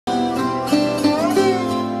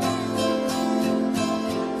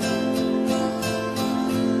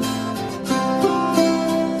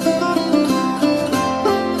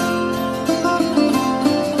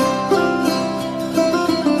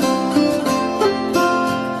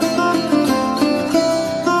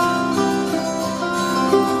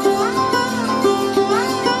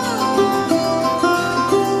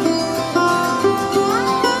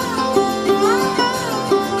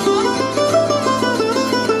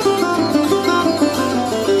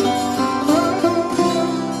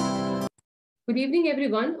evening,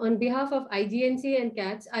 everyone. On behalf of IGNC and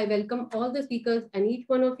CATS, I welcome all the speakers and each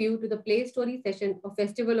one of you to the Play Story session of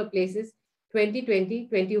Festival of Places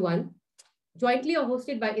 2020-21, jointly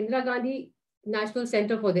hosted by Indira Gandhi National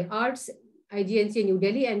Center for the Arts, IGNC New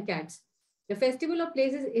Delhi, and CATS. The Festival of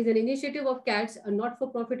Places is an initiative of CATS, a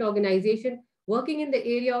not-for-profit organization working in the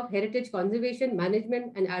area of heritage conservation,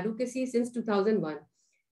 management, and advocacy since 2001.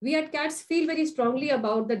 We at CATS feel very strongly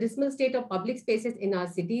about the dismal state of public spaces in our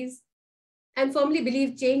cities and firmly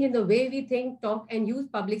believe change in the way we think, talk, and use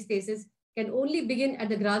public spaces can only begin at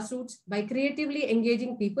the grassroots by creatively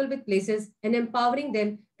engaging people with places and empowering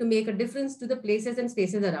them to make a difference to the places and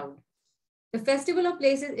spaces around. The Festival of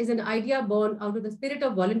Places is an idea born out of the spirit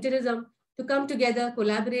of volunteerism to come together,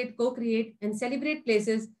 collaborate, co-create, and celebrate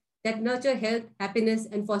places that nurture health, happiness,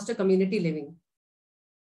 and foster community living.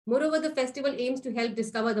 Moreover, the festival aims to help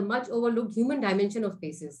discover the much overlooked human dimension of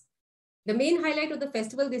places. The main highlight of the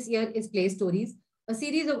festival this year is Play Stories, a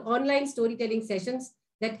series of online storytelling sessions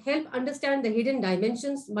that help understand the hidden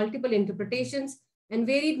dimensions, multiple interpretations, and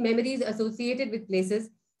varied memories associated with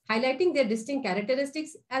places, highlighting their distinct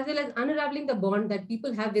characteristics as well as unraveling the bond that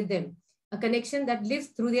people have with them, a connection that lives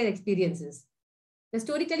through their experiences. The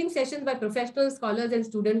storytelling sessions by professional scholars and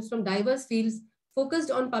students from diverse fields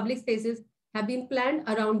focused on public spaces have been planned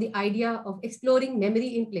around the idea of exploring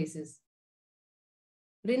memory in places.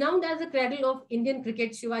 Renowned as the cradle of Indian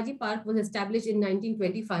cricket, Shivaji Park was established in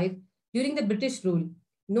 1925 during the British rule.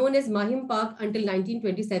 Known as Mahim Park until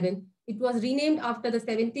 1927, it was renamed after the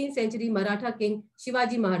 17th century Maratha king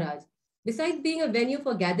Shivaji Maharaj. Besides being a venue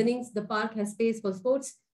for gatherings, the park has space for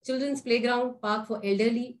sports, children's playground, park for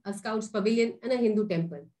elderly, a scouts pavilion, and a Hindu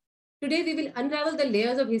temple. Today, we will unravel the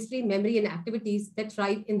layers of history, memory, and activities that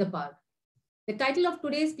thrive in the park. The title of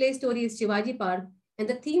today's play story is Shivaji Park, and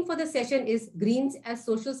the theme for the session is Greens as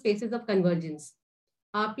Social Spaces of Convergence.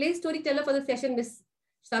 Our play storyteller for the session, Ms.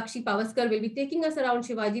 Sakshi Pavaskar, will be taking us around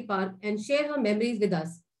Shivaji Park and share her memories with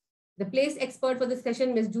us. The place expert for the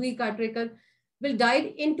session, Ms. Juhi Kartrekar, will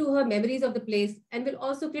dive into her memories of the place and will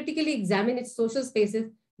also critically examine its social spaces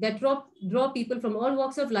that draw people from all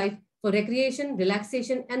walks of life for recreation,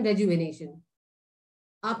 relaxation, and rejuvenation.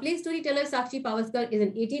 Our play storyteller, Sakshi Pavaskar, is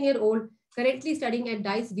an 18-year-old currently studying at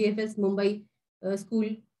DICE VFS Mumbai School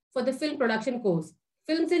for the film production course.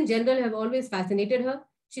 Films in general have always fascinated her.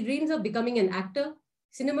 She dreams of becoming an actor.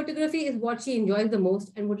 Cinematography is what she enjoys the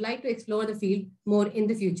most and would like to explore the field more in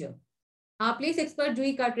the future. Our place expert,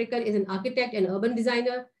 Juhi Kartrekar, is an architect and urban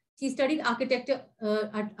designer. She studied architecture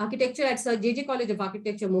at Sir J.J. College of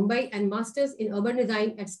Architecture, Mumbai, and Masters in Urban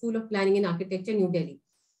Design at School of Planning and Architecture, New Delhi.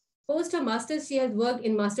 Post her Masters, she has worked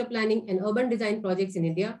in master planning and urban design projects in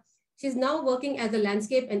India. She is now working as a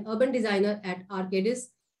landscape and urban designer at Arcadis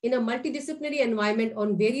in a multidisciplinary environment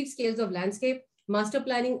on varied scales of landscape, master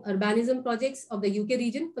planning, urbanism projects of the UK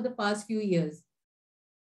region for the past few years.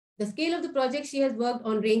 The scale of the projects she has worked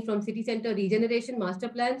on range from city center regeneration master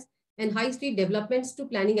plans and high street developments to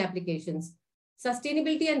planning applications.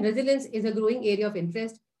 Sustainability and resilience is a growing area of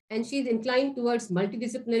interest, and she is inclined towards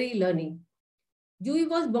multidisciplinary learning. Juhi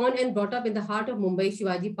was born and brought up in the heart of Mumbai,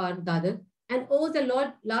 Shivaji Park, Dadar, and owes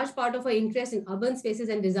a large part of her interest in urban spaces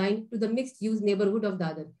and design to the mixed-use neighborhood of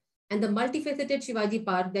Dadar and the multifaceted Shivaji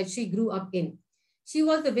Park that she grew up in. She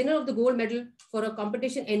was the winner of the gold medal for a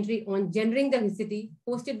competition entry on Gendering the City,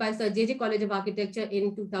 hosted by Sir J.J. College of Architecture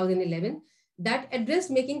in 2011, that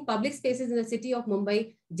addressed making public spaces in the city of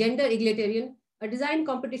Mumbai gender egalitarian, a design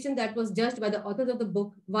competition that was judged by the authors of the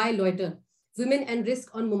book Why Loiter? Women and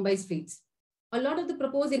Risk on Mumbai Streets. A lot of the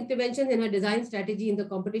proposed interventions in her design strategy in the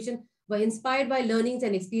competition were inspired by learnings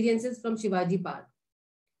and experiences from Shivaji Park.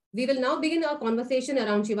 We will now begin our conversation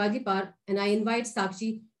around Shivaji Park, and I invite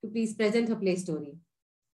Sakshi to please present her play story.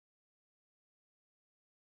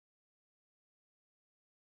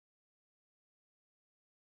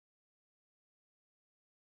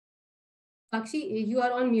 Sakshi, you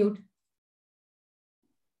are on mute.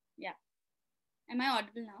 Yeah. Am I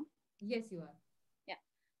audible now? Yes, you are.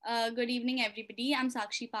 Good evening, everybody. I'm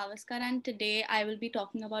Sakshi Pavaskar, and today I will be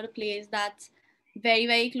talking about a place that's very,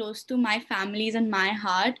 very close to my family's and my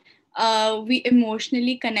heart. We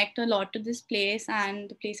emotionally connect a lot to this place, and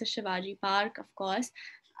the place is Shivaji Park, of course.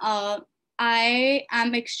 I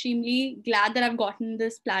am extremely glad that I've gotten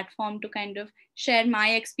this platform to kind of share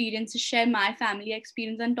my experiences, share my family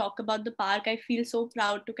experience, and talk about the park. I feel so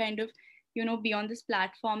proud to kind of, be on this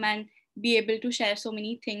platform and be able to share so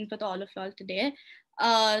many things with all of y'all today.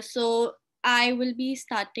 So I will be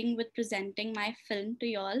starting with presenting my film to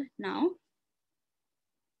y'all now.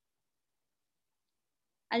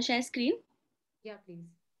 I'll share screen. Yeah, please.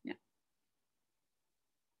 Yeah.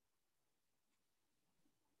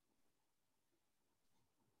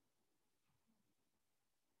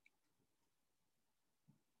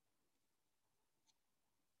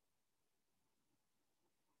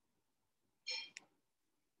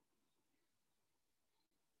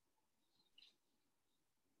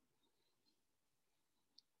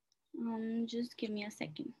 Just give me a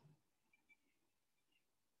second.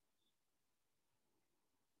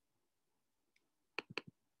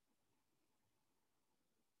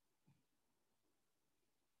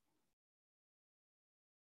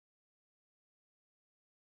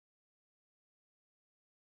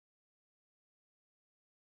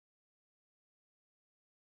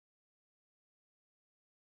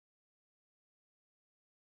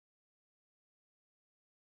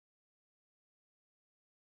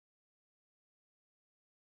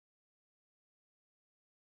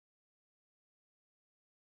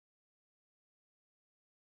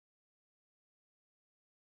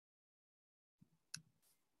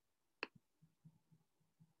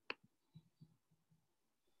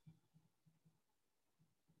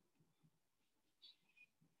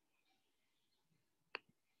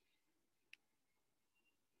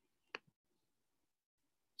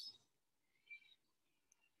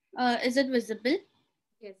 Is it visible?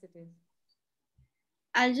 Yes, it is.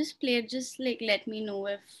 I'll just play it. Just like let me know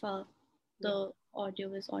if the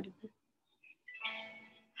audio is audible.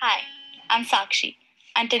 Hi, I'm Sakshi,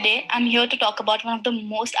 and today I'm here to talk about one of the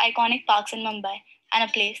most iconic parks in Mumbai and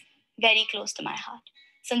a place very close to my heart.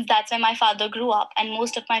 Since that's where my father grew up, and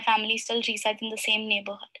most of my family still resides in the same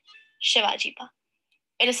neighborhood, Shivaji Park.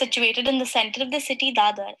 It is situated in the center of the city,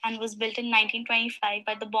 Dadar, and was built in 1925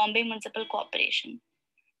 by the Bombay Municipal Corporation.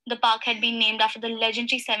 The park had been named after the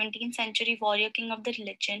legendary 17th century warrior king of the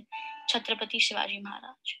religion, Chhatrapati Shivaji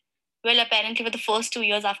Maharaj. Well, apparently, for the first 2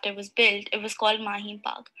 years after it was built, it was called Mahim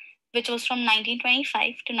Park, which was from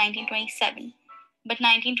 1925 to 1927. But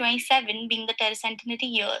 1927, being the tercentenary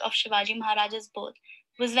year of Shivaji Maharaj's birth,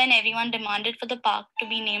 was when everyone demanded for the park to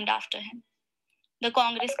be named after him. The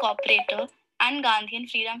Congress Corporator and Gandhian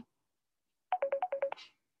Freedom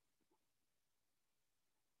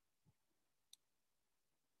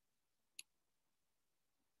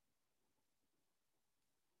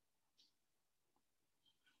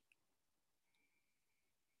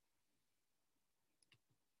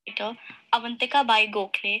Fighter Avantika Bai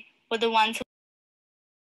Gokhale were the ones who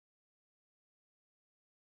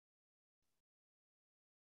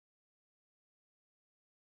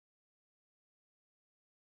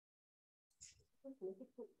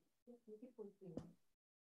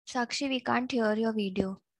Sakshi, we can't hear your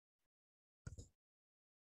video.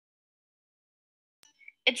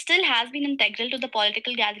 It still has been integral to the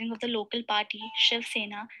political gathering of the local party, Shiv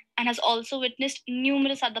Sena, and has also witnessed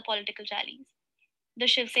numerous other political rallies. The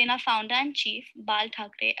Shiv Sena founder and chief, Bal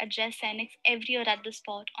Thackeray, addressed Sainiks every year at the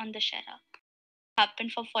spot on the Shera.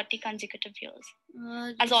 Happened for 40 consecutive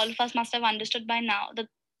years. As all of us must have understood by now,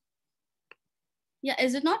 yeah,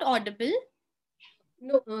 is it not audible?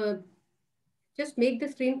 No, just make the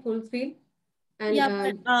screen full screen. And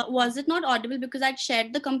Yeah, but was it not audible because I'd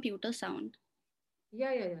shared the computer sound?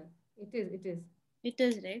 yeah. It is. It is. It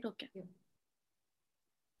is, right? Okay. Yeah.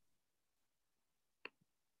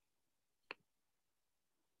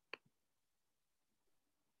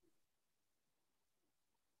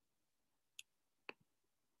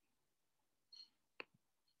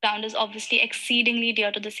 Ground is obviously exceedingly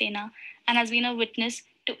dear to the Sena and has been a witness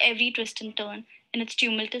to every twist and turn in its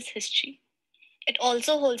tumultuous history. It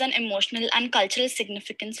also holds an emotional and cultural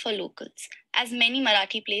significance for locals, as many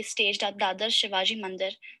Marathi plays staged at Dadar Shivaji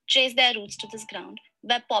Mandir trace their roots to this ground,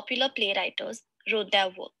 where popular playwrights wrote their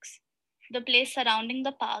works. The place surrounding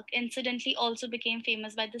the park incidentally also became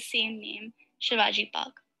famous by the same name, Shivaji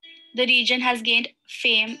Park. The region has gained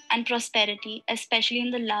fame and prosperity, especially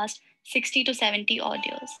in the last 60 to 70 odd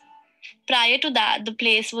years. Prior to that, the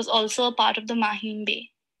place was also a part of the Mahim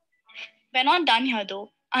Bay. We're not done here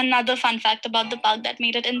though. Another fun fact about the park that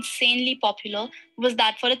made it insanely popular was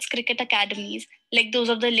that for its cricket academies, like those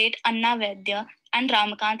of the late Anna Vaidya and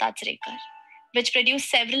Ramakant Achrekar, which produced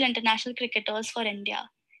several international cricketers for India.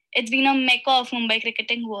 It's been a mecca of Mumbai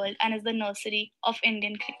cricketing world and is the nursery of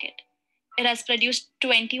Indian cricket. It has produced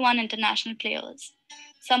 21 international players.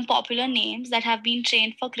 Some popular names that have been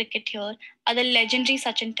trained for cricket here are the legendary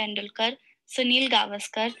Sachin Tendulkar, Sunil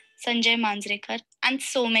Gavaskar, Sanjay Manjrekar, and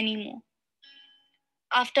so many more.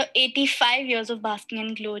 After 85 years of basking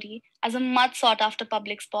in glory as a much sought after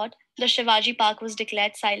public spot, the Shivaji Park was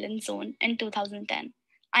declared silent zone in 2010.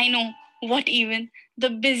 I know, what even? The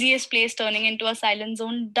busiest place turning into a silent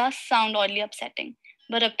zone does sound oddly upsetting,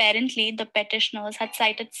 but apparently the petitioners had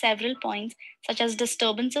cited several points such as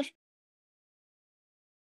disturbance of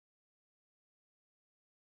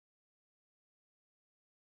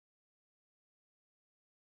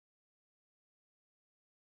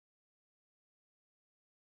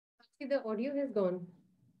See, the audio has gone.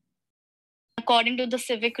 according to the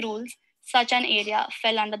civic rules such an area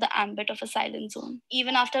fell under the ambit of a silent zone.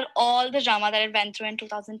 Even after all the drama that it went through in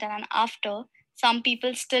 2010 and after, some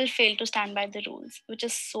people still fail to stand by the rules, which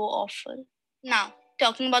is so awful. Now,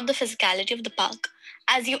 talking about the physicality of the park.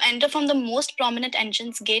 As you enter from the most prominent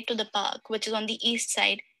entrance gate to the park, which is on the east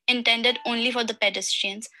side, intended only for the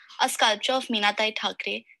pedestrians, a sculpture of Minatai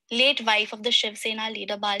Thakre, late wife of the Shiv Sena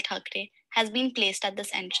leader Bal Thakre, has been placed at this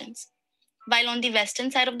entrance. While on the western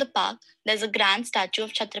side of the park, there's a grand statue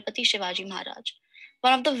of Chhatrapati Shivaji Maharaj,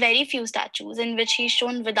 one of the very few statues in which he is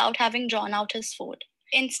shown without having drawn out his sword.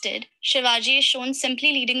 Instead, Shivaji is shown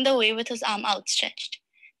simply leading the way with his arm outstretched.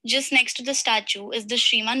 Just next to the statue is the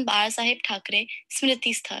Shriman Barasaheb Thakre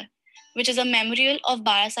Smriti Sthar, which is a memorial of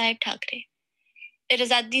Barasaheb Thakre. It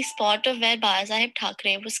is at the spot of where Barasaheb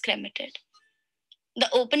Thakre was cremated. The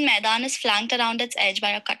open Maidan is flanked around its edge by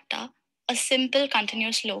a katta, a simple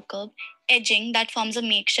continuous low curb, edging that forms a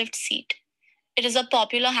makeshift seat. It is a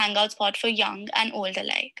popular hangout spot for young and old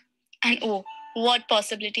alike. And oh, what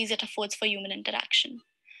possibilities it affords for human interaction.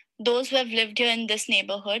 Those who have lived here in this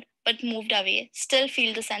neighborhood but moved away still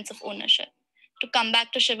feel the sense of ownership. To come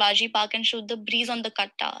back to Shivaji Park and shoot the breeze on the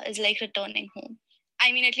katta is like returning home.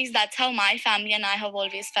 I mean, at least that's how my family and I have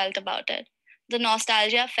always felt about it. The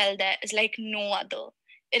nostalgia felt there is like no other.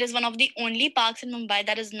 It is one of the only parks in Mumbai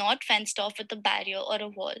that is not fenced off with a barrier or a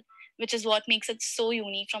wall, which is what makes it so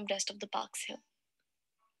unique from rest of the parks here.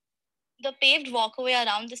 The paved walkway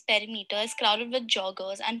around this perimeter is crowded with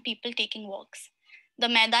joggers and people taking walks. The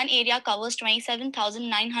Maidan area covers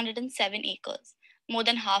 27,907 acres, more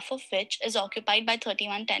than half of which is occupied by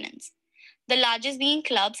 31 tenants. The largest being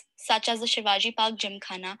clubs such as the Shivaji Park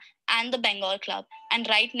Gymkhana and the Bengal Club, and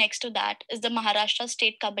right next to that is the Maharashtra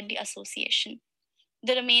State Kabaddi Association.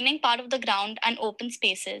 The remaining part of the ground and open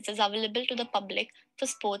spaces is available to the public for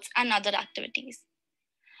sports and other activities.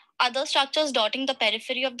 Other structures dotting the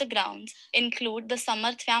periphery of the grounds include the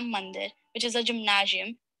Samarth Vyam Mandir, which is a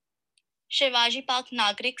gymnasium, Shivaji Park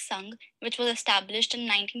Nagrik Sangh, which was established in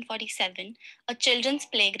 1947, a children's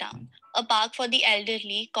playground, a park for the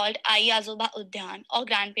elderly called Ai Azoba Udyan or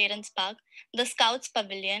Grandparents Park, the Scouts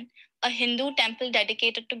Pavilion, a Hindu temple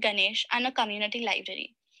dedicated to Ganesh, and a community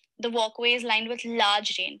library. The walkway is lined with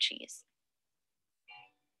large rain trees.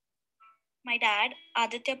 My dad,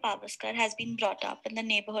 Aditya Pavaskar, has been brought up in the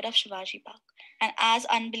neighborhood of Shivaji Park. And as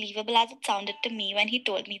unbelievable as it sounded to me when he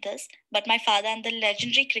told me this, but my father and the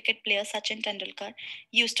legendary cricket player Sachin Tendulkar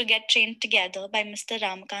used to get trained together by Mr.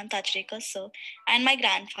 Ramakant Achrekar sir and my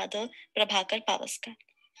grandfather Prabhakar Pavaskar.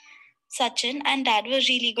 Sachin and dad were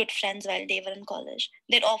really good friends while they were in college.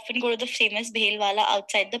 They'd often go to the famous Bhelwala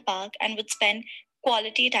outside the park and would spend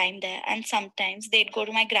quality time there. And sometimes they'd go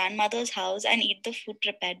to my grandmother's house and eat the food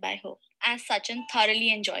prepared by her. As Sachin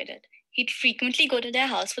thoroughly enjoyed it. He'd frequently go to their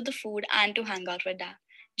house for the food and to hang out with dad.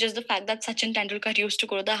 Just the fact that Sachin Tendulkar used to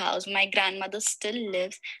go to the house where my grandmother still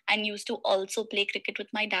lives and used to also play cricket with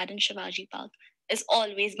my dad in Shivaji Park is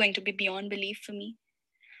always going to be beyond belief for me.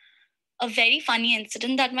 A very funny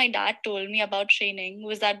incident that my dad told me about training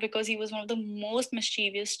was that because he was one of the most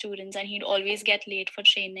mischievous students and he'd always get late for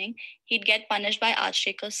training, he'd get punished by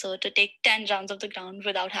Achrekar sir to take 10 rounds of the ground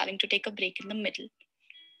without having to take a break in the middle.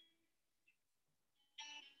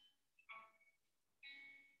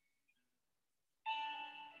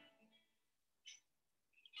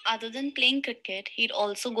 Other than playing cricket, he'd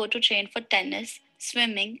also go to train for tennis,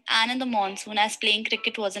 swimming, and in the monsoon, as playing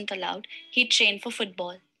cricket wasn't allowed, he'd train for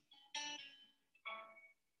football.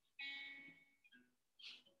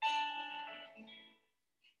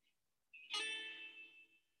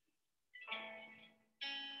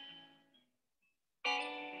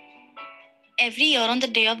 Every year on the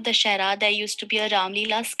day of Dashera, there used to be a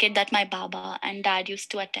Ramleela skit that my Baba and Dad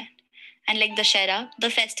used to attend. And like Dashera, the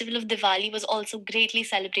festival of Diwali was also greatly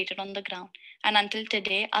celebrated on the ground. And until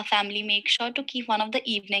today, our family makes sure to keep one of the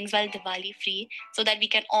evenings while Diwali free so that we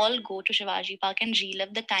can all go to Shivaji Park and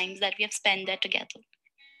relive the times that we have spent there together.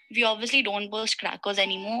 We obviously don't burst crackers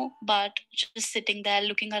anymore, but just sitting there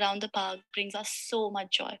looking around the park brings us so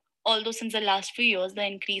much joy. Although since the last few years, the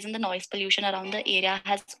increase in the noise pollution around the area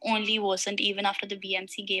has only worsened even after the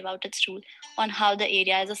BMC gave out its rule on how the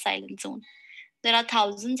area is a silent zone. There are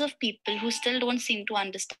thousands of people who still don't seem to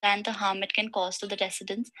understand the harm it can cause to the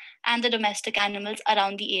residents and the domestic animals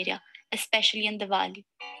around the area, especially in Diwali.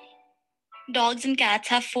 Dogs and cats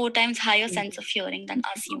have 4 times higher sense of hearing than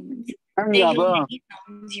us humans. They hear many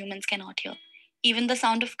sounds humans cannot hear. Even the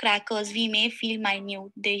sound of crackers we may feel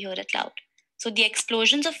minute, they hear it loud. So the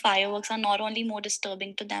explosions of fireworks are not only more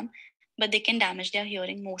disturbing to them, but they can damage their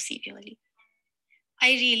hearing more severely.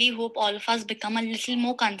 I really hope all of us become a little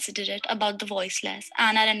more considerate about the voiceless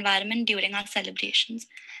and our environment during our celebrations.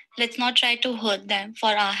 Let's not try to hurt them for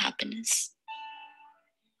our happiness.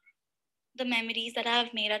 The memories that I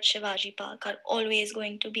have made at Shivaji Park are always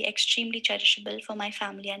going to be extremely cherishable for my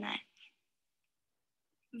family and I.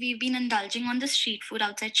 We've been indulging on the street food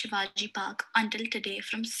outside Shivaji Park until today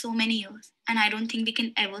from so many years, and I don't think we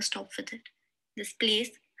can ever stop with it. This place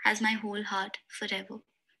has my whole heart forever.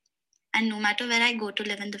 And no matter where I go to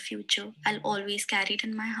live in the future, I'll always carry it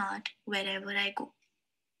in my heart wherever I go.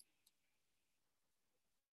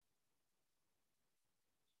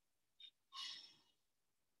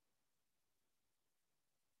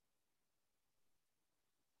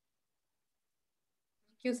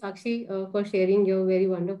 Thank you, Sakshi, for sharing your very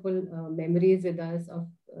wonderful memories with us of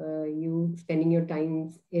you spending your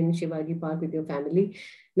time in Shivaji Park with your family.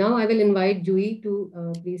 Now, I will invite Jui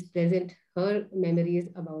to please present her memories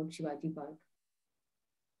about Shivaji Park.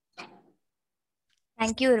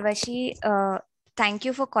 Thank you, Urvashi. Thank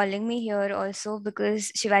you for calling me here also,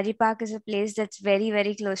 because Shivaji Park is a place that's very,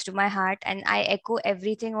 very close to my heart, and I echo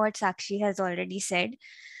everything what Sakshi has already said.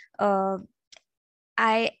 Uh,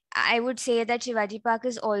 I would say that Shivaji Park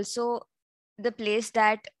is also the place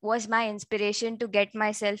that was my inspiration to get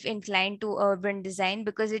myself inclined to urban design,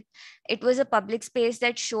 because it was a public space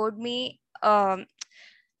that showed me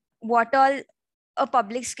what all a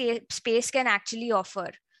public space can actually offer.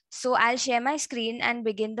 So I'll share my screen and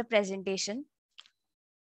begin the presentation.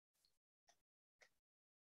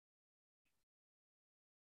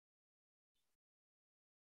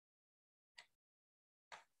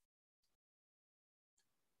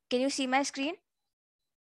 Can you see my screen?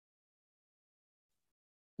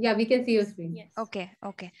 Yeah, we can see your screen. Yes.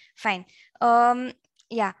 Okay, fine.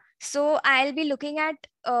 Yeah, so I'll be looking at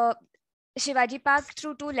Shivaji Park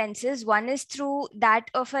through two lenses. One is through that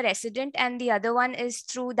of a resident, and the other one is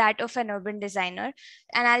through that of an urban designer.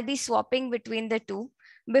 And I'll be swapping between the two.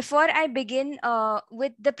 Before I begin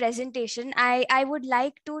with the presentation, I would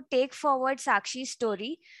like to take forward Sakshi's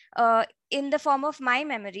story in the form of my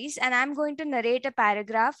memories. And I'm going to narrate a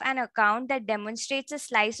paragraph, an account that demonstrates a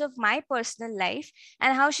slice of my personal life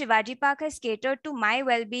and how Shivaji Park has catered to my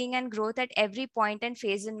well being and growth at every point and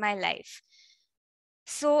phase in my life.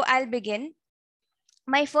 So I'll begin.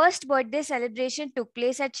 My first birthday celebration took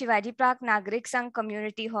place at Shivaji Park Nagrik Sangh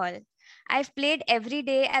Community Hall. I've played every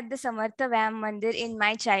day at the Samartha Vyam Mandir in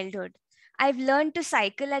my childhood. I've learned to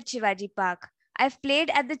cycle at Shivaji Park. I've played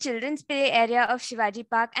at the children's play area of Shivaji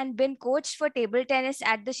Park and been coached for table tennis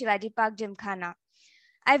at the Shivaji Park Gymkhana.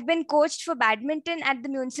 I've been coached for badminton at the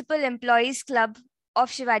Municipal Employees Club of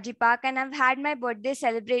Shivaji Park, and I've had my birthday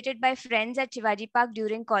celebrated by friends at Shivaji Park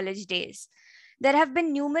during college days. There have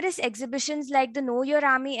been numerous exhibitions like the Know Your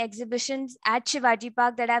Army exhibitions at Shivaji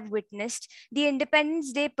Park that I've witnessed, the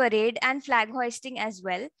Independence Day parade and flag hoisting as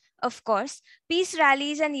well, of course, peace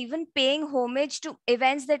rallies, and even paying homage to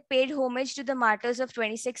events that paid homage to the martyrs of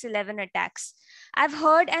 26/11 attacks. I've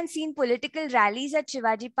heard and seen political rallies at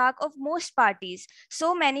Shivaji Park of most parties,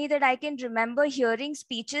 so many that I can remember hearing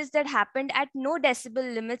speeches that happened at no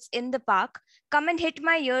decibel limits in the park come and hit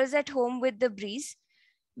my ears at home with the breeze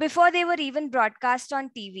before they were even broadcast on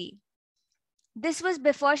TV. This was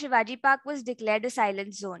before Shivaji Park was declared a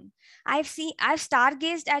silent zone. I've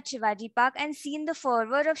stargazed at Shivaji Park and seen the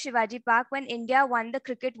fervor of Shivaji Park when India won the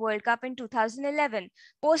Cricket World Cup in 2011,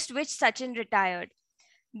 post which Sachin retired.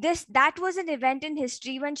 That was an event in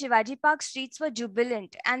history when Shivaji Park streets were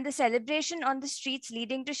jubilant, and the celebration on the streets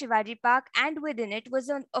leading to Shivaji Park and within it was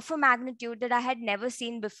of a magnitude that I had never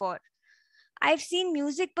seen before. I've seen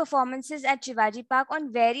music performances at Shivaji Park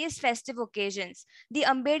on various festive occasions, the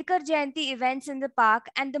Ambedkar Jayanti events in the park,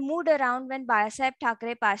 and the mood around when Babasaheb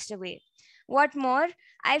Thackeray passed away. What more,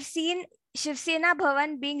 I've seen Shiv Sena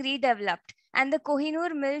Bhavan being redeveloped and the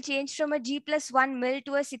Kohinoor mill changed from a G+1 mill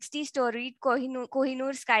to a 60-storied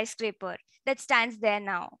Kohinoor skyscraper that stands there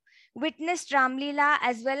now. Witnessed Ramlila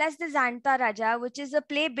as well as the Zanta Raja, which is a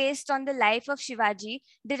play based on the life of Shivaji,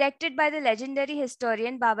 directed by the legendary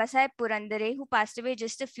historian Babasaheb Purandare, who passed away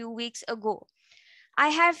just a few weeks ago. I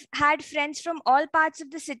have had friends from all parts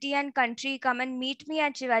of the city and country come and meet me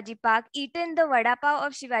at Shivaji Park, eaten the vada pav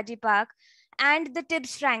of Shivaji Park and the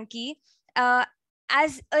Tibbs Frankie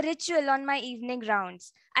as a ritual on my evening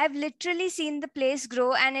rounds. I've literally seen the place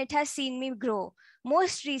grow and it has seen me grow.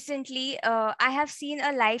 Most recently, I have seen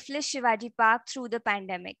a lifeless Shivaji Park through the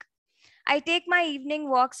pandemic. I take my evening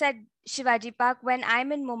walks at Shivaji Park when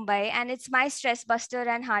I'm in Mumbai, and it's my stress buster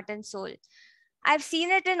and heart and soul. I've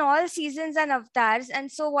seen it in all seasons and avatars,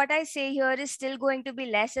 and so what I say here is still going to be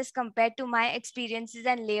less as compared to my experiences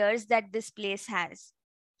and layers that this place has.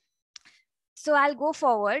 So I'll go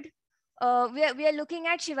forward. We are looking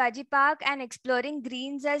at Shivaji Park and exploring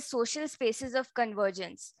greens as social spaces of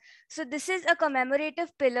convergence. So this is a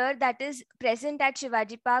commemorative pillar that is present at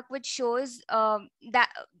Shivaji Park, which shows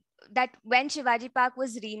that when Shivaji Park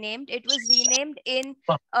was renamed, it was renamed in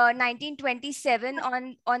 1927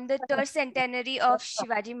 on the tercentenary of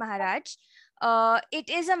Shivaji Maharaj.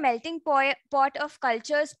 It is a melting pot of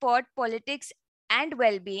culture, sport, politics, and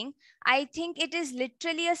well-being. I think it is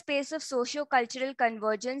literally a space of socio-cultural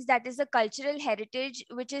convergence that is a cultural heritage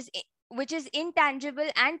which is intangible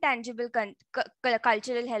and tangible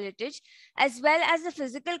cultural heritage, as well as the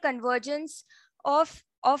physical convergence of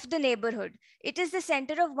the neighborhood. It is the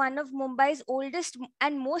center of one of Mumbai's oldest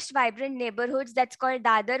and most vibrant neighborhoods that's called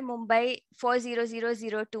Dadar, Mumbai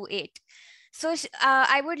 400028. So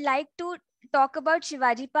I would like to talk about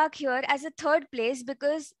Shivaji Park here as a third place,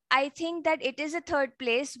 because I think that it is a third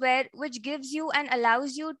place which gives you and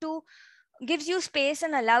allows you to gives you space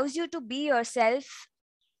and allows you to be yourself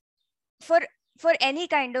for any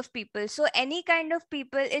kind of people. So any kind of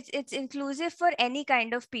people, it's inclusive for any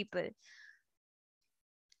kind of people.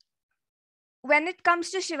 When it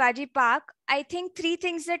comes to Shivaji Park, I think three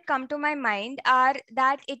things that come to my mind are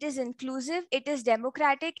that it is inclusive, it is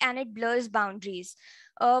democratic, and it blurs boundaries.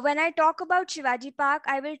 When I talk about Shivaji Park,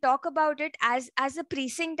 I will talk about it as a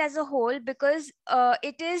precinct as a whole, because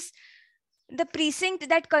it is the precinct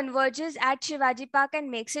that converges at Shivaji Park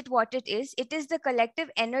and makes it what it is. It is the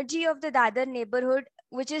collective energy of the Dadar neighborhood,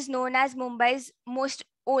 which is known as Mumbai's most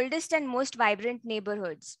oldest and most vibrant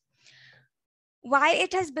neighborhoods. Why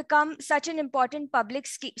it has become such an important public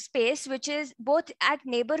space, which is both at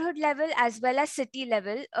neighborhood level as well as city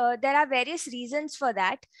level. There are various reasons for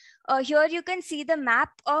that. Here you can see the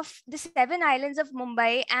map of the 7 islands of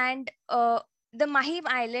Mumbai and the Mahim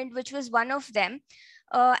Island, which was one of them,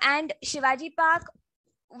 and Shivaji Park,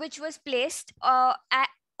 which was placed on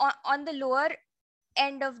the lower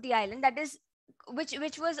end of the island, that is,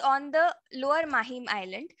 which was on the lower Mahim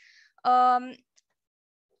Island.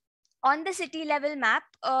 On the city level map,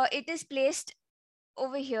 it is placed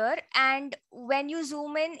over here, and when you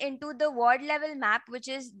zoom in into the ward level map, which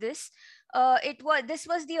is this, this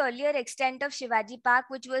was the earlier extent of Shivaji Park,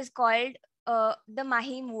 which was called the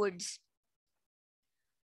Mahim Woods.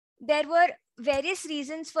 There were various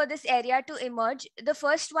reasons for this area to emerge. The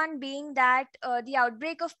first one being that the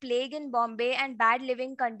outbreak of plague in Bombay and bad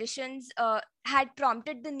living conditions had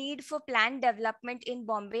prompted the need for planned development in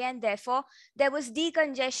Bombay, and therefore there was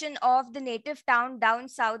decongestion of the native town down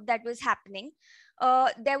south that was happening.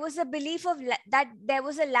 There was a belief that there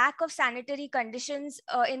was a lack of sanitary conditions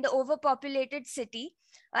in the overpopulated city,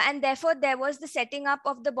 and therefore there was the setting up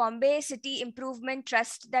of the Bombay City Improvement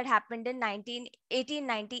Trust that happened in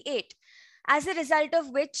 1898. As a result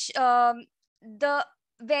of which, the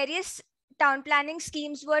various town planning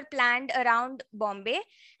schemes were planned around Bombay,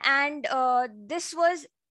 and this was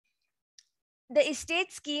the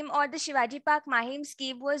estate scheme, or the Shivaji Park Mahim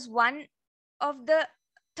scheme, was one of the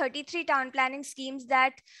 33 town planning schemes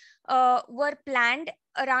that were planned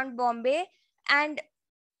around Bombay, and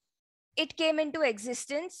it came into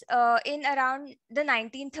existence in around the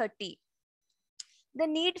 1930. The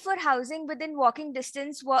need for housing within walking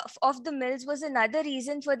distance of the mills was another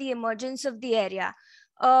reason for the emergence of the area.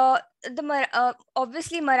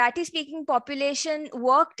 Obviously Marathi-speaking population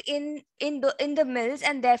worked in the mills,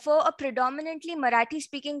 and therefore a predominantly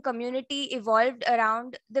Marathi-speaking community evolved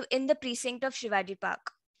around in the precinct of Shivaji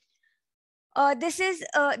Park. This is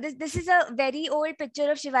a very old picture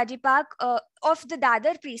of Shivaji Park of the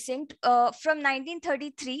Dadar precinct from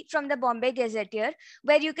 1933 from the Bombay Gazetteer,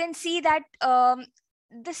 where you can see that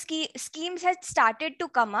the schemes had started to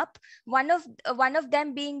come up. One of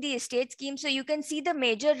them being the estate scheme. So you can see the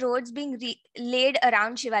major roads being laid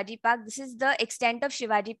around Shivaji Park. This is the extent of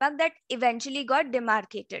Shivaji Park that eventually got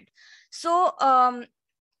demarcated. So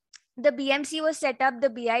the BMC was set up, the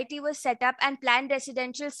BIT was set up, and planned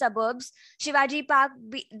residential suburbs, Shivaji Park,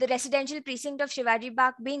 the residential precinct of Shivaji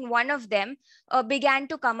Park being one of them, began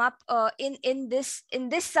to come up in this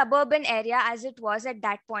suburban area as it was at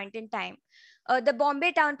that point in time. The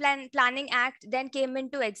Bombay Town Planning Act then came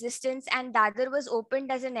into existence, and Dadar was opened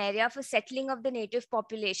as an area for settling of the native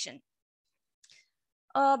population.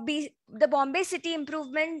 The Bombay City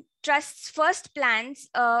Improvement Trust's first plans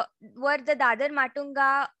were the Dadar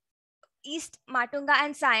Matunga, East Matunga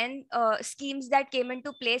and Sion schemes that came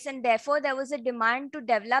into place, and therefore there was a demand to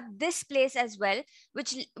develop this place as well,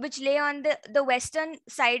 which lay on the western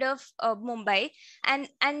side of Mumbai, and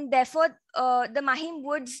therefore the Mahim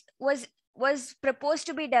Woods was proposed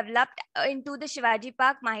to be developed into the Shivaji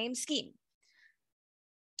Park Mahim scheme.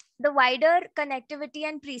 the wider connectivity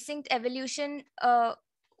and precinct evolution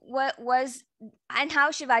was, and how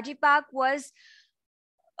Shivaji Park was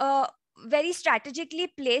very strategically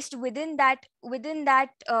placed within that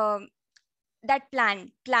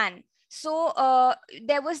plan. So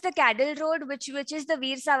there was the Cadell Road, which is the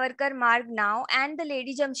Veer Savarkar Marg now, and the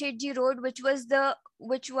Lady Jamshedji Road, which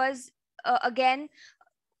was again,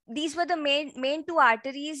 these were the main two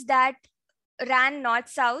arteries that ran north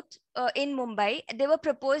south in Mumbai. They were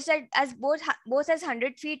proposed as both as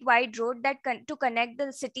 100 feet wide road that to connect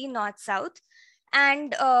the city north south,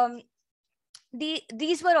 and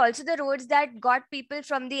these were also the roads that got people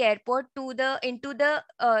from the airport to the into the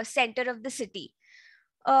center of the city.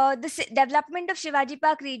 The development of Shivaji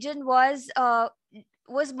Park region was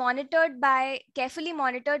carefully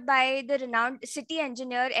monitored by the renowned city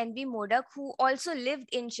engineer N.V. Modak, who also lived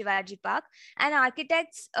in Shivaji Park, and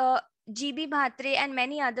architects G.B. Bhatre and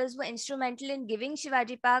many others were instrumental in giving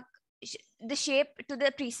Shivaji Park the shape to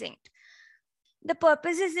the precinct. The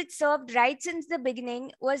purposes it served right since the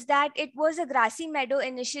beginning was that it was a grassy meadow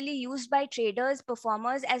initially used by traders,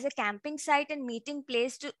 performers as a camping site and meeting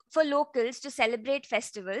place for locals to celebrate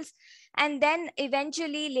festivals. And then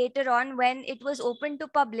eventually later on, when it was open to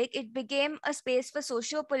public, it became a space for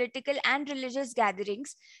socio-political and religious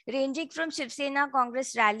gatherings, ranging from Shiv Sena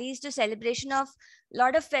Congress rallies to celebration of a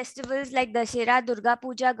lot of festivals like Dashera, Durga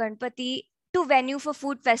Puja, Ganpati, to venue for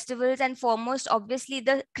food festivals, and foremost, obviously,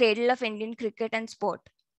 the cradle of Indian cricket and sport.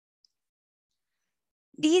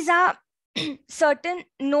 These are certain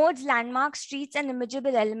nodes, landmarks, streets, and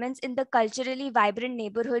imageable elements in the culturally vibrant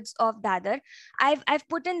neighborhoods of Dadar. I've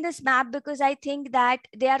put in this map because I think that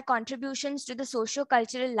they are contributions to the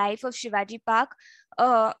socio-cultural life of Shivaji Park.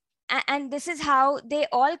 And this is how they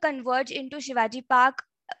all converge into Shivaji Park,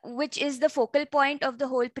 which is the focal point of the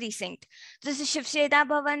whole precinct. This is Shiv Sena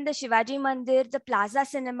Bhavan, the Shivaji Mandir, the Plaza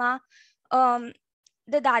Cinema, the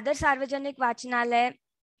Dadar Sarvajanik Vachanalaya,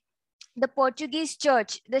 the Portuguese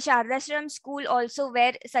church, the Shardashram school also,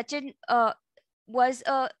 where Sachin was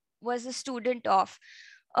a student of,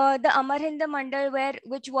 the Amar Hinda Mandal,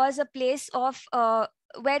 which was a place of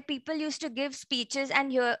where people used to give speeches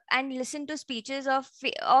and hear and listen to speeches of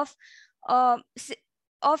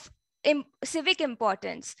civic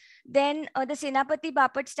importance. Then the Senapati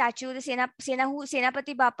Bapat statue, the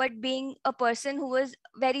Senapati Bapat being a person who was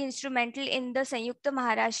very instrumental in the Sanyukta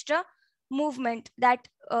Maharashtra movement that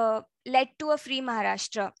led to a free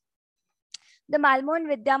Maharashtra. The Balmohan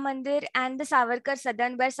Vidya Mandir and the Savarkar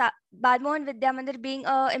Sadan, where Balmohan Vidya Mandir being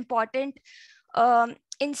an important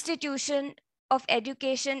institution of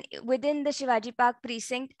education within the Shivaji Park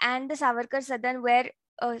precinct, and the Savarkar Sadan, where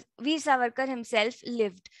Veer Savarkar himself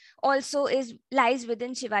lived, also lies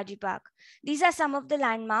within Shivaji Park. These are some of the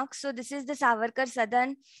landmarks. So this is the Savarkar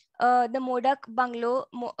Sadan, the Modak Bungalow.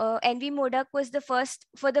 N.V. Modak was the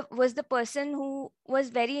person who was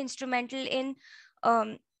very instrumental in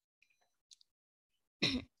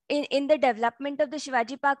in the development of the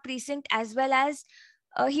Shivaji Park precinct, as well as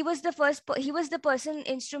he was the person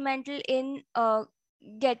instrumental in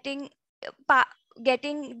getting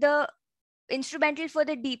the instrumental for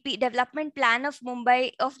the DP development plan of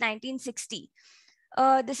Mumbai of 1960.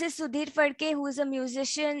 This is Sudhir Phadke, who is a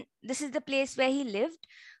musician. This is the place where he lived.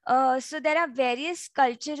 So there are various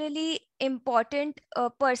culturally important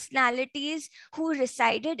personalities who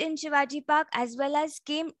resided in Shivaji Park, as well as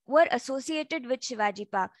were associated with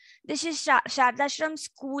Shivaji Park. This is Shardashram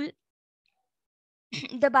School,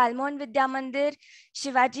 the Balmohan Vidya Mandir,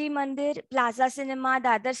 Shivaji Mandir, Plaza Cinema,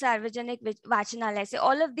 Dadar Sarvajanik Vachanalaya. So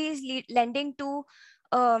all of these lending to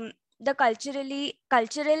the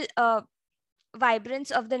cultural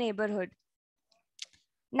vibrance of the neighborhood.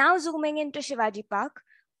 Now zooming into Shivaji Park,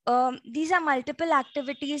 these are multiple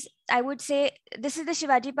activities. I would say this is the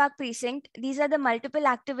Shivaji Park precinct. These are the multiple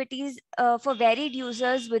activities for varied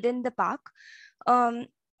users within the park. And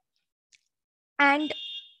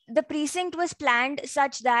the precinct was planned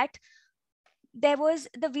such that there was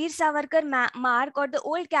the Veer Savarkar Marg, or the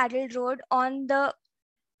old Cadell Road, on the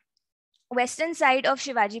western side of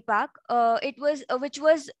Shivaji Park. Which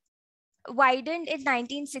was widened in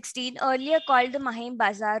 1916, earlier called the Mahim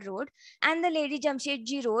Bazar Road, and the Lady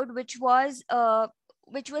Jamshedji Road, which was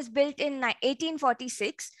built in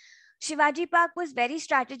 1846. Shivaji Park was very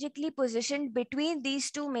strategically positioned between these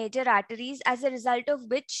two major arteries, as a result of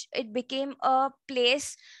which it became a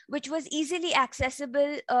place which was easily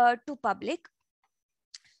accessible to public.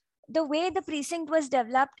 The way the precinct was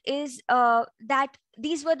developed is that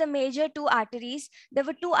these were the major two arteries. There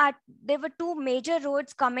were two major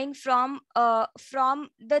roads coming from the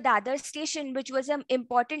Dadar station, which was an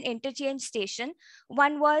important interchange station.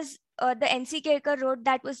 One was the NC Kerkar Road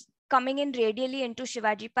that was coming in radially into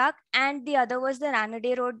Shivaji Park, and the other was the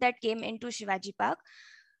Ranade Road that came into Shivaji Park.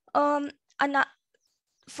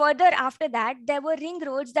 Further after that, there were ring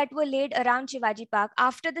roads that were laid around Shivaji Park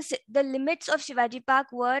after the limits of Shivaji Park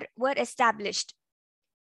were established.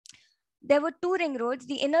 There were two ring roads,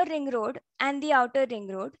 the inner ring road and the outer ring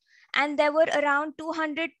road. And there were around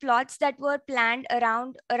 200 plots that were planned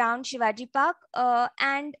around Shivaji Park.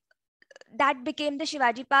 And that became the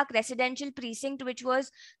Shivaji Park residential precinct, which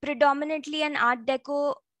was predominantly an Art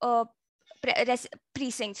Deco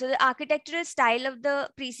precinct. So the architectural style of the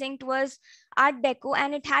precinct was Art Deco,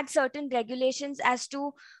 and it had certain regulations as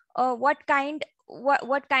to what kind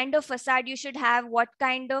of facade you should have, what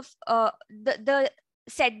kind of the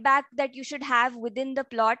setback that you should have within the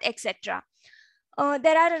plot, etc.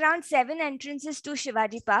 There are around 7 entrances to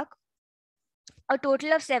Shivaji Park, a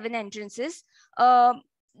total of 7 entrances.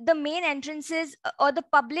 The main entrances or the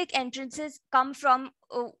public entrances come from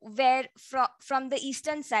from the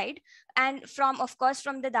eastern side, and of course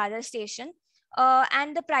from the Dadar station.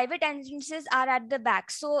 And the private entrances are at the back.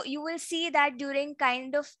 So you will see that during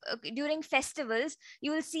during festivals,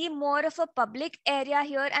 you will see more of a public area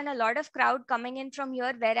here and a lot of crowd coming in from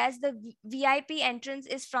here, whereas the VIP entrance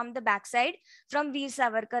is from the backside, from Veer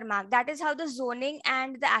Savarkar Marg. That is how the zoning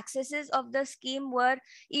and the accesses of the scheme were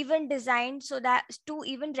even designed, so that to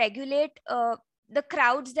even regulate the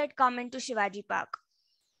crowds that come into Shivaji Park.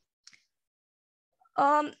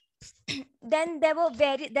 Then there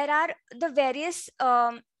are the various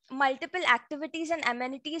multiple activities and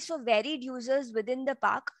amenities for varied users within the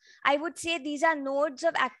park. I would say these are nodes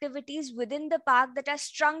of activities within the park that are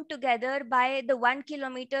strung together by the 1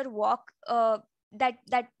 kilometer walk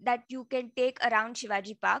that you can take around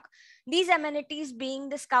Shivaji Park. These amenities being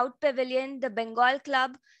the Scout Pavilion, the Bengal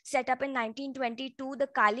Club set up in 1922, the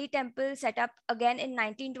Kali Temple set up again in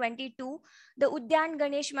 1922, the Udyan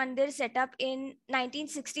Ganesh Mandir set up in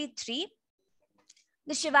 1963,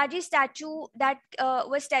 the Shivaji statue that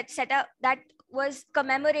was set up, that was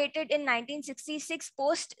commemorated in 1966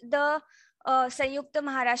 post the Sanyukta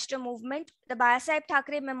Maharashtra movement, the Babasaheb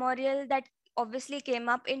Thackeray Memorial that obviously came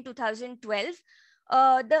up in 2012,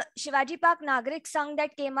 the Shivaji Park Nagarik Sangh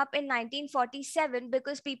that came up in 1947,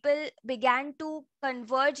 because people began to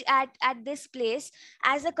converge at this place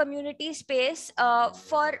as a community space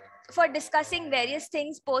for discussing various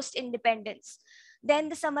things post independence. Then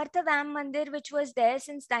the Samartha Vam Mandir, which was there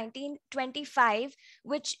since 1925,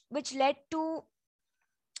 which led to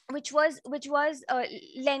which was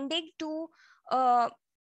lending to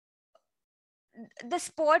the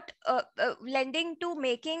sport, lending to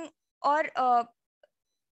making or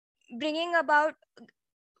bringing about,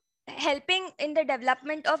 helping in the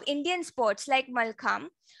development of Indian sports like Malkham.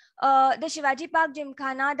 The Shivaji Park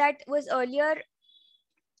Gymkhana that was earlier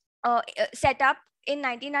set up in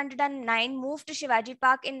 1909 moved to Shivaji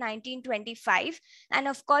Park in 1925, and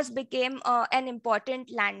of course became an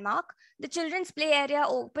important landmark. The children's play area,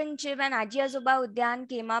 Open Gym and Aji Azoba Udyan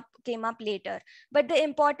came up later. But the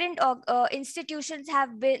important institutions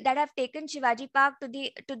that have taken Shivaji Park to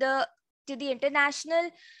the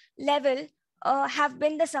international level have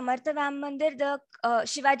been the Samartha Vam Mandir, the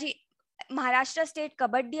Shivaji Maharashtra State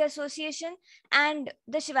Kabaddi Association, and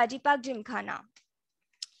the Shivaji Park Gymkhana.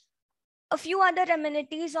 A few other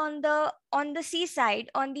amenities on the seaside,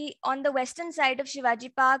 on the western side of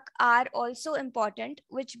Shivaji Park, are also important,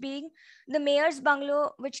 which being the Mayor's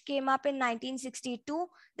Bungalow, which came up in 1962,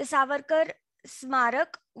 the Savarkar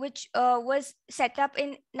Smarak, which was set up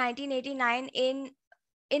in 1989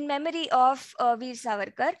 in memory of Veer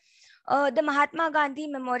Savarkar. The Mahatma Gandhi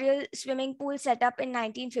Memorial Swimming Pool set up in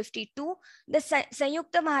 1952, the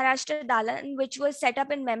Sanyukta Maharashtra Dalan, which was set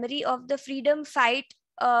up in memory of the freedom fight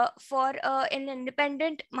for an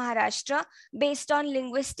independent Maharashtra based on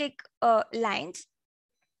linguistic lines.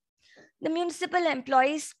 The Municipal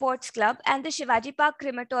Employees Sports Club and the Shivaji Park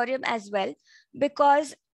Crematorium as well,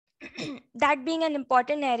 because that being an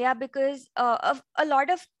important area, because of a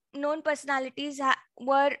lot of known personalities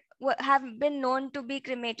have been known to be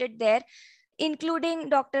cremated there, including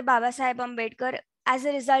Dr. Babasaheb Ambedkar, as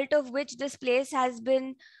a result of which this place has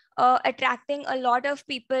been attracting a lot of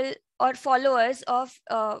people or followers of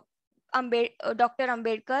Dr.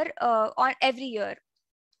 Ambedkar on every year.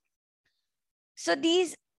 So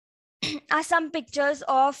these are some pictures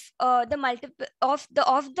of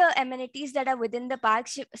the amenities that are within the park.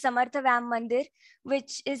 Samartha Vam Mandir,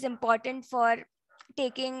 which is important for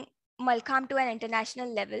taking Malkham to an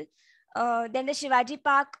international level. Then the Shivaji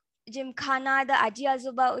Park Gymkhana, the Aji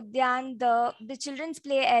Azoba Udyan, the children's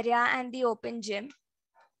play area, and the open gym.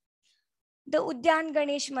 The Udyan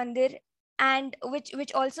Ganesh Mandir and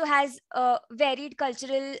which also has varied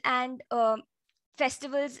cultural and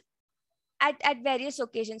festivals at various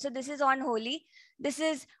occasions. So this is on Holi. This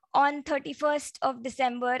is on 31st of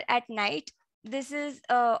December at night. This is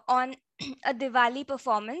on a Diwali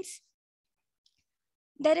performance.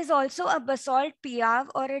 There is also a basalt piyav,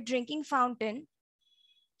 or a drinking fountain,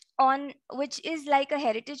 on which is like a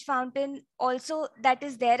heritage fountain also, that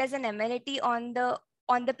is there as an amenity on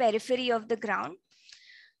the periphery of the ground.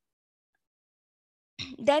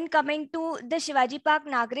 Then coming to the Shivaji Park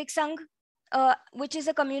Nagrik Sangh, which is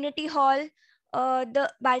a community hall,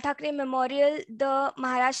 the Bal Thackeray Memorial, the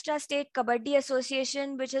Maharashtra State Kabaddi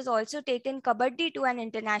Association, which has also taken Kabaddi to an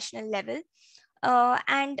international level,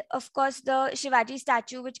 and of course the Shivaji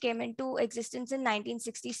statue, which came into existence in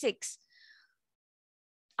 1966.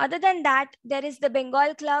 Other than that, there is the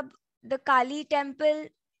Bengal Club, the Kali Temple,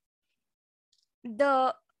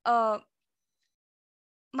 the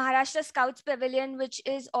Maharashtra Scouts Pavilion, which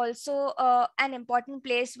is also an important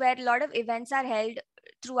place where a lot of events are held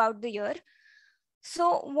throughout the year.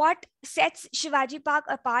 So what sets Shivaji Park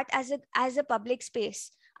apart as a public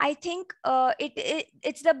space? I think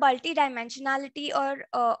it's the multi-dimensionality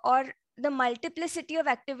or the multiplicity of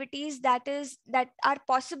activities that are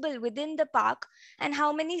possible within the park, and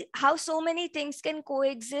how so many things can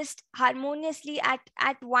coexist harmoniously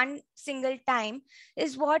at one single time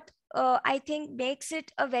is what I think makes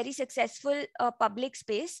it a very successful public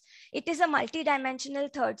space. It is a multi-dimensional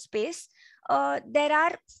third space. There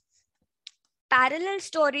are parallel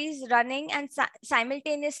stories running and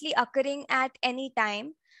simultaneously occurring at any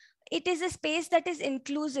time. It is a space that is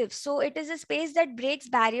inclusive. So it is a space that breaks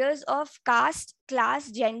barriers of caste, class,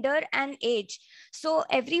 gender, and age. So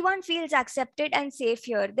everyone feels accepted and safe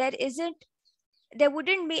here. There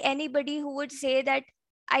wouldn't be anybody who would say that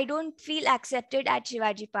I don't feel accepted at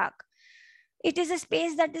Shivaji Park. It is a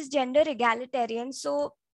space that is gender egalitarian.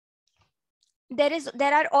 So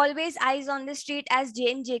there are always eyes on the street, as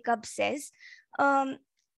Jane Jacobs says.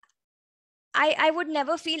 I would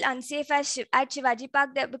never feel unsafe at Shivaji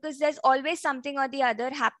Park there, because there's always something or the other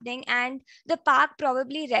happening, and the park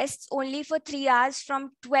probably rests only for 3 hours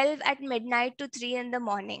from 12 at midnight to 3 in the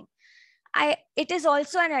morning. It is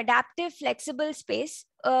also an adaptive, flexible space,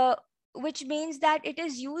 which means that it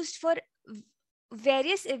is used for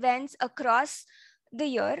various events across the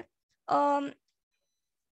year.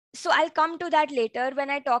 So I'll come to that later when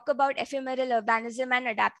I talk about ephemeral urbanism and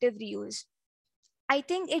adaptive reuse. I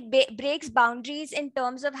think it breaks boundaries in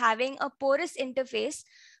terms of having a porous interface,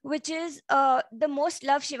 which is the most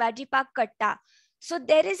loved Shivaji Park Katta. So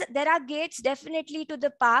there are gates definitely to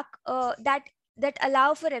the park that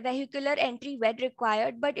allow for a vehicular entry when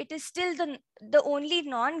required, but it is still the only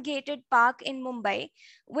non-gated park in Mumbai,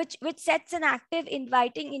 which sets an active,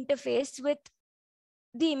 inviting interface with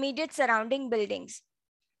the immediate surrounding buildings.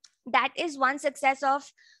 That is one success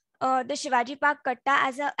of the Shivaji Park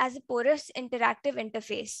Katta as a porous interactive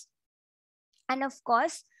interface. And of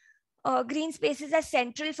course, green spaces are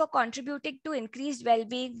central for contributing to increased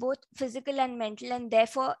well-being, both physical and mental, and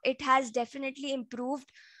therefore it has definitely improved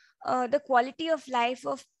the quality of life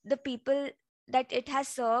of the people that it has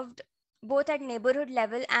served, both at neighborhood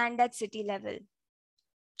level and at city level.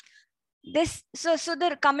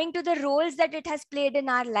 Coming to the roles that it has played in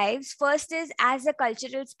our lives, first is as a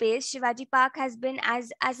cultural space. Shivaji Park has been,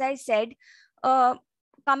 as I said,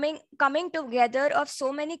 coming together of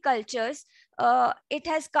so many cultures.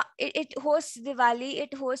 It hosts Diwali,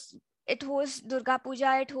 it hosts Durga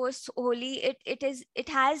Puja, it hosts Holi. It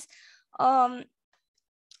has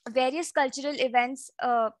various cultural events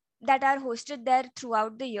that are hosted there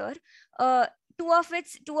throughout the year. Two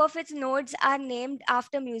of its nodes are named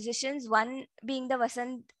after musicians, one being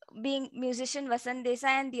musician Vasant Desai,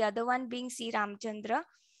 and the other one being C. Ramchandra.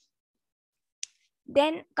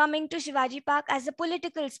 Then coming to Shivaji Park as a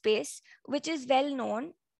political space, which is well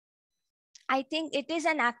known. I think it is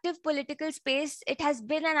an active political space. It has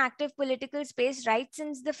been an active political space right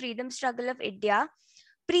since the freedom struggle of India,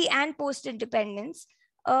 pre and post independence.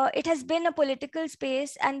 It has been a political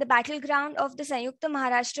space and the battleground of the Sanyukta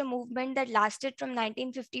Maharashtra movement that lasted from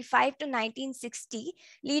 1955 to 1960,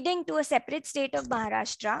 leading to a separate state of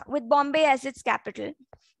Maharashtra with Bombay as its capital.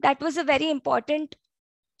 That was a very important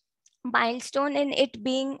milestone in it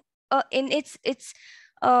being in its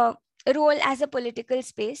role as a political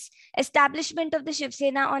space. Establishment of the Shiv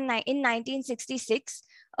Sena in 1966.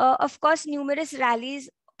 Of course, numerous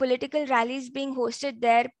political rallies being hosted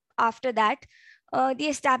there after that. The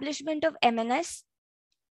establishment of MNS,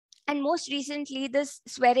 and most recently, the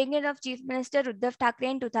swearing in of Chief Minister Uddhav Thackeray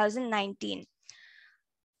in 2019.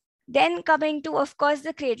 Then coming to, of course,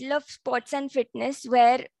 the cradle of sports and fitness,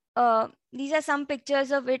 where these are some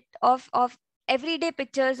pictures of it, of everyday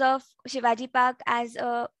pictures of Shivaji Park as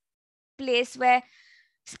a place where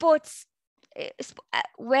sports,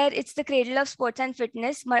 where it's the cradle of sports and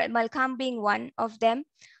fitness, Malkham being one of them.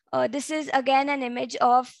 This is again an image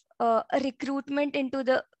of a recruitment into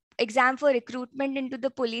the exam for recruitment into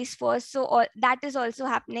the police force. So that is also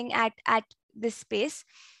happening at this space.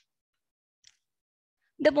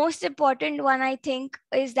 The most important one, I think,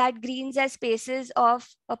 is that greens as spaces of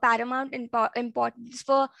a paramount importance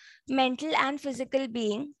for mental and physical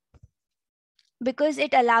being, because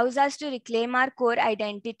it allows us to reclaim our core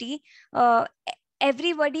identity.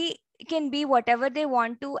 Everybody can be whatever they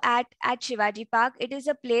want to at Shivaji Park. It is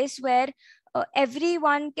a place where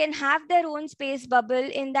everyone can have their own space bubble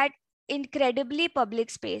in that incredibly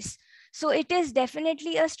public space. So it is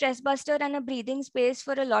definitely a stress buster and a breathing space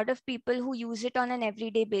for a lot of people who use it on an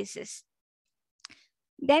everyday basis.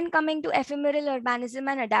 Then coming to ephemeral urbanism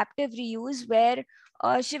and adaptive reuse, where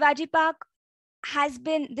Shivaji Park has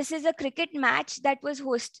been, this is a cricket match that was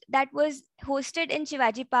hosted in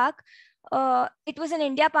Shivaji Park. It was an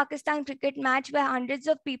India-Pakistan cricket match where hundreds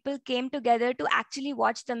of people came together to actually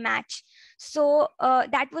watch the match. So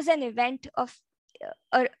that was an event of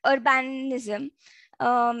urbanism.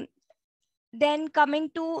 Then coming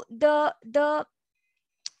to the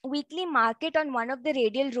weekly market on one of the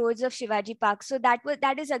radial roads of Shivaji Park. So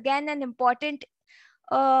that is again an important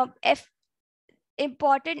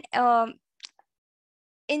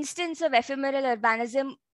instance of ephemeral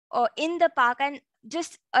urbanism in the park and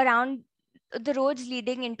just around the roads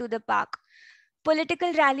leading into the park.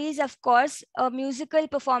 Political rallies, of course, musical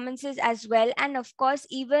performances as well, and of course,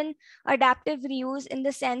 even adaptive reuse in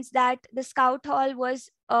the sense that the Scout Hall was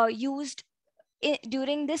used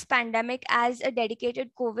during this pandemic as a dedicated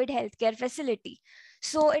COVID healthcare facility.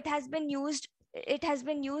 So it has been used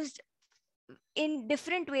in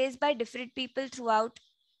different ways by different people throughout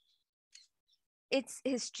its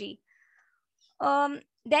history.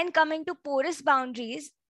 Then coming to porous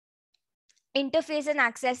boundaries, interface and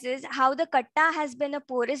accesses, how the katta has been a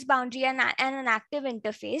porous boundary and an active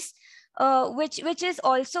interface, which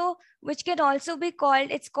can also be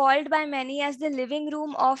called, it's called by many as the living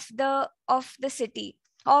room of the city.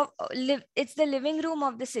 It's the living room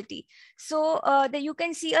of the city. So you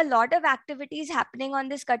can see a lot of activities happening on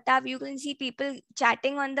this katta. You can see people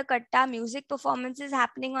chatting on the katta, music performances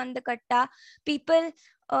happening on the katta, people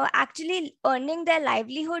actually earning their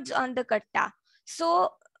livelihoods on the katta.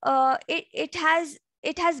 So it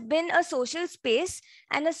has been a social space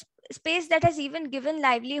and a space that has even given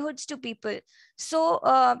livelihoods to people. So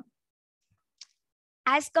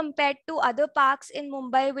as compared to other parks in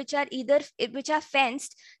Mumbai, which are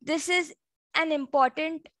fenced, this is an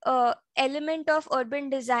important element of urban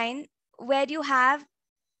design where you have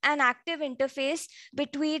an active interface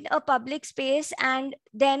between a public space and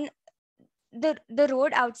then the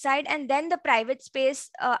road outside, and then the private space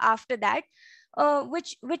after that,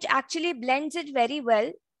 which actually blends it very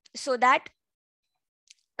well, so that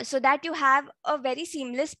you have a very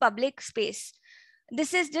seamless public space.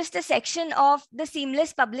 This is just a section of the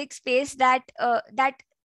seamless public space that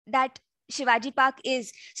Shivaji Park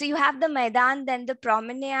is. So you have the Maidan, then the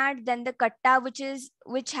promenade, then the katta,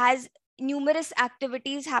 which has numerous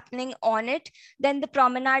activities happening on it, then the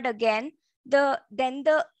promenade again, then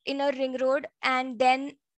the inner ring road, and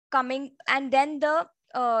then the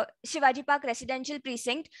Shivaji Park residential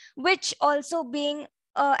precinct, which also being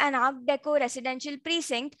an Art Deco residential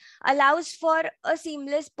precinct, allows for a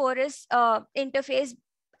seamless porous interface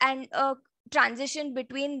and a transition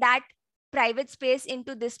between that private space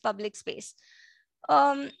into this public space.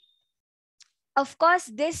 Of course,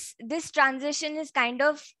 this transition is kind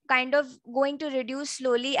of going to reduce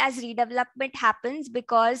slowly as redevelopment happens,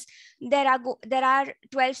 because there are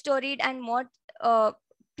 12-storied and more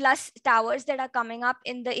plus towers that are coming up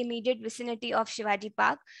in the immediate vicinity of Shivaji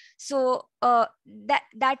Park. So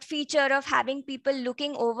that feature of having people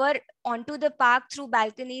looking over onto the park through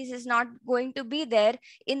balconies is not going to be there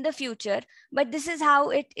in the future. But this is how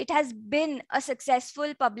it has been a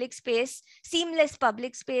successful public space, seamless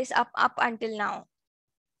public space up until now.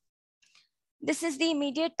 This is the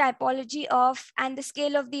immediate typology of and the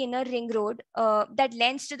scale of the inner ring road that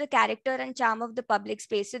lends to the character and charm of the public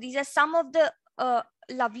space. So these are some of the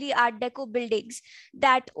lovely Art Deco buildings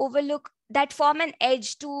that form an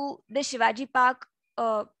edge to the Shivaji Park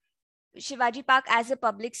as a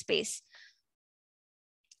public space.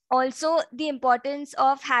 Also, the importance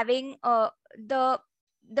of having the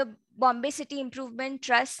Bombay City Improvement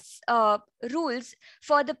Trust's rules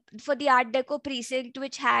for the Art Deco precinct,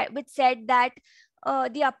 which said that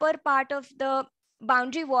the upper part of the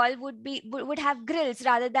boundary wall would have grills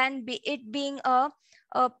rather than it being a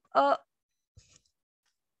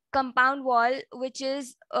compound wall which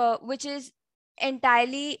is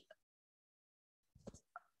entirely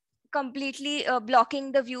completely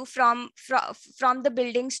blocking the view from the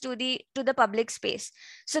buildings to the public space.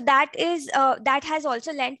 So that has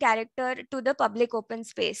also lent character to the public open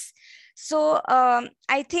space. So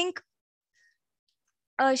I think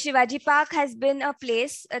Shivaji Park has been a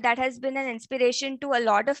place that has been an inspiration to a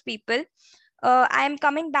lot of people. I am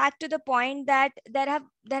coming back to the point that there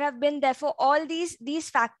have been therefore all these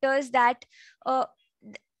factors that uh,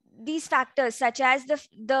 these factors such as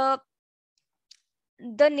the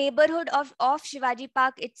neighborhood of Shivaji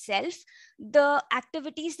Park itself, the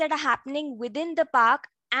activities that are happening within the park,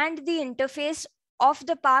 and the interface of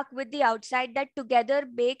the park with the outside, that together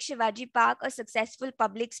make Shivaji Park a successful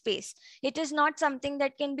public space. It is not something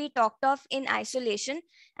that can be talked of in isolation,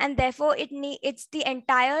 and therefore it's the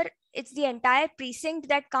entire precinct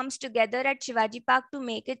that comes together at Shivaji Park to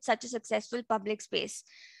make it such a successful public space.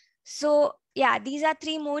 So yeah, these are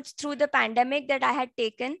three moods through the pandemic that I had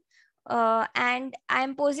taken. And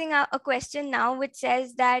I'm posing a question now, which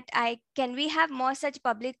says that can we have more such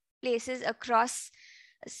public places across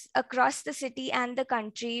the city and the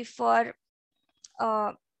country for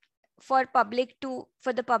the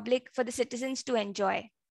citizens to enjoy.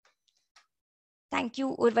 Thank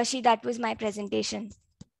you, Urvashi. That was my presentation.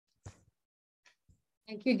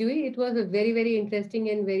 Thank you, Dewey. It was a very, very interesting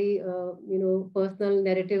and very, personal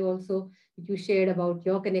narrative also you shared about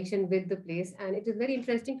your connection with the place. And it is very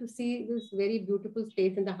interesting to see this very beautiful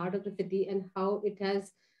space in the heart of the city and how it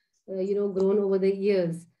has, grown over the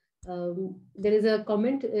years. There is a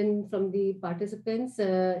comment from the participants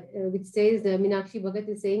which says, Meenakshi Bhagat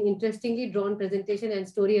is saying, interestingly drawn presentation and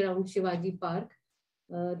story around Shivaji Park.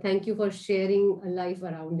 Thank you for sharing a life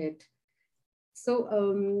around it.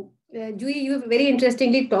 So, Juhi, you have very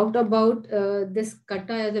interestingly talked about this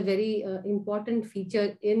katta as a very important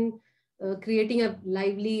feature in creating a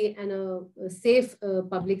lively and a safe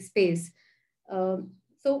public space.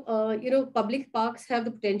 Public parks have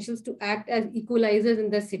the potentials to act as equalizers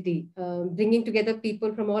in the city, bringing together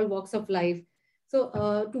people from all walks of life. So,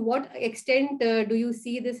 to what extent do you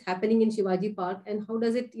see this happening in Shivaji Park, and how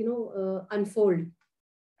does it, unfold?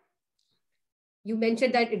 You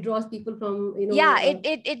mentioned that it draws people from,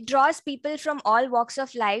 it draws people from all walks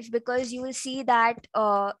of life, because you will see that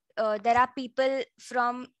there are people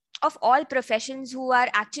of all professions who are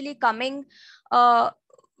actually coming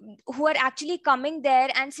there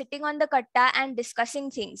and sitting on the katta and discussing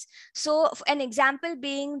things. So an example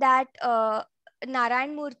being that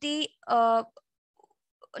Narayan Murthy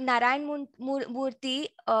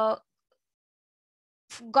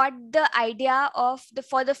got the idea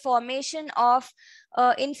for the formation of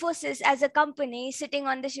Infosys as a company sitting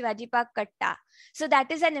on the Shivaji Park katta. So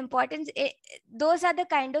that is an important. Those are the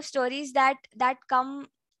kind of stories that come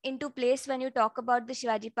into place when you talk about the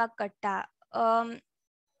Shivaji Park katta.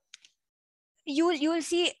 You'll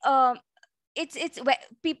see it's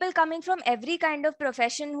people coming from every kind of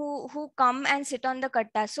profession who come and sit on the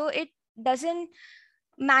katta. So it doesn't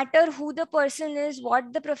matter who the person is,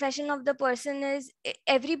 what the profession of the person is.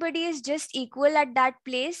 Everybody is just equal at that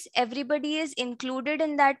place. Everybody is included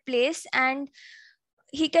in that place, and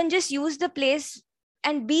he can just use the place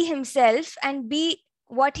and be himself and be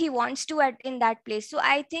what he wants to in that place. So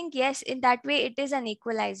I think, yes, in that way it is an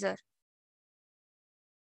equalizer.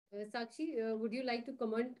 Sakshi, would you like to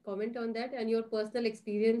comment on that and your personal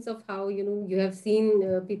experience of how you have seen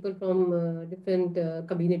people from different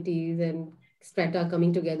communities and strata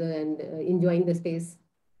coming together and enjoying the space?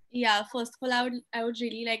 Yeah, first of all, I would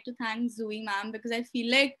really like to thank Zoe ma'am, because I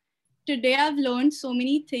feel like today I've learned so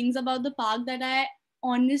many things about the park that I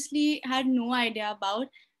honestly had no idea about,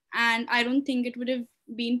 and I don't think it would have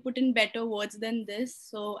been put in better words than this.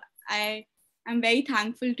 So I'm very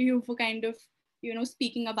thankful to you for kind of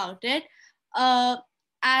speaking about it.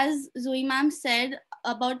 As Zoe ma'am said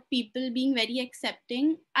about people being very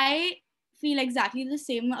accepting, I feel exactly the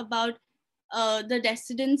same about the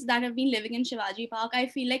residents that have been living in Shivaji Park. I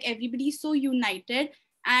feel like everybody is so united,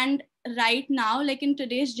 and right now, like in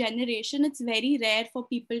today's generation, it's very rare for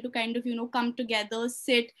people to kind of come together,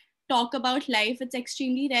 sit, talk about life. It's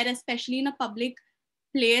extremely rare, especially in a public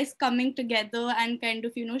place, coming together and kind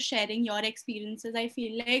of sharing your experiences. I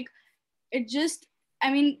feel like it just,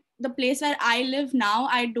 I mean, the place where I live now,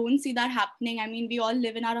 I don't see that happening. I mean, we all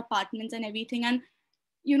live in our apartments and everything, and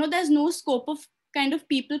there's no scope of kind of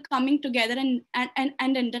people coming together and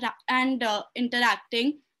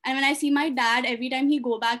interacting. And when I see my dad, every time he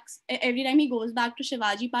goes back to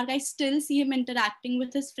Shivaji Park, I still see him interacting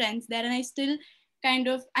with his friends there, and I still kind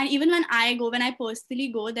of, and even when I personally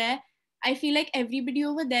go there, I feel like everybody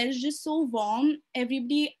over there is just so warm.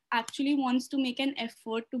 Everybody actually wants to make an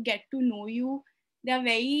effort to get to know you. They're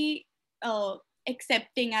very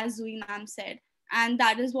accepting, as Zui ma'am said. And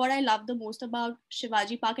that is what I love the most about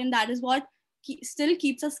Shivaji Park. And that is what still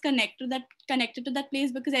keeps us connected to that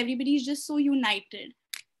place, because everybody is just so united.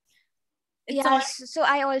 So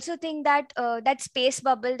I also think that that space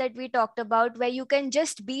bubble that we talked about, where you can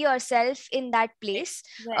just be yourself in that place,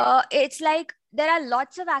 right. It's like there are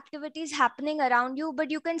lots of activities happening around you,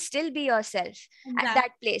 but you can still be yourself at that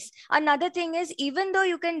place. Another thing is, even though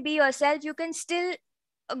you can be yourself, you can still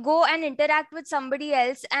go and interact with somebody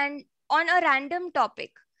else and on a random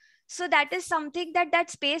topic. So that is something that that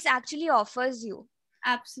space actually offers you.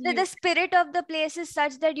 Absolutely. The spirit of the place is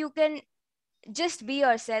such that you can just be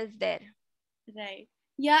yourself there. Right.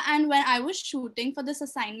 Yeah, and when I was shooting for this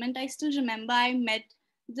assignment, I still remember I met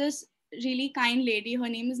this really kind lady. Her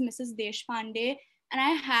name is Mrs. Deshpande, and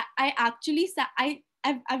I actually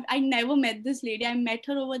I never met this lady. I met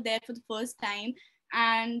her over there for the first time,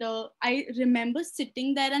 and I remember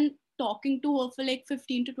sitting there and talking to her for like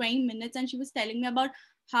 15 to 20 minutes, and she was telling me about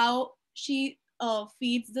how she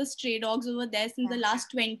feeds the stray dogs over there since the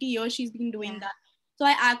last 20 years she's been doing that. So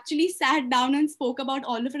I actually sat down and spoke about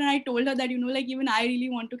all of it. And I told her that, like, even I really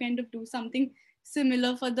want to kind of do something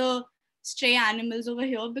similar for the stray animals over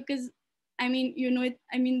here, because I mean,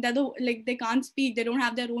 they're they can't speak, they don't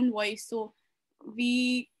have their own voice. So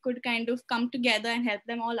we could kind of come together and help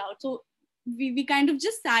them all out. So we kind of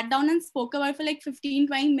just sat down and spoke about it for like 15,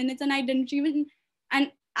 20 minutes. And I didn't even,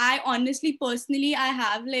 and I honestly, personally, I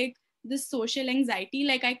have like this social anxiety.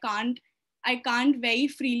 Like I can't very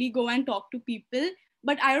freely go and talk to people.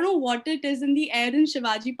 But I don't know what it is in the air in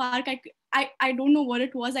Shivaji Park. I don't know what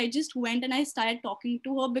it was. I just went and I started talking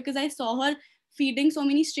to her because I saw her feeding so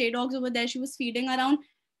many stray dogs over there. She was feeding around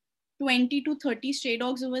 20 to 30 stray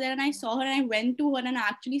dogs over there. And I saw her and I went to her and I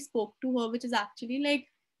actually spoke to her, which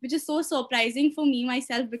is so surprising for me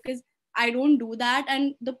myself, because I don't do that.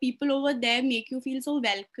 And the people over there make you feel so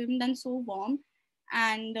welcomed and so warm.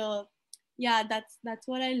 And yeah, that's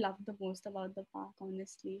what I love the most about the park,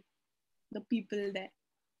 honestly. The people there.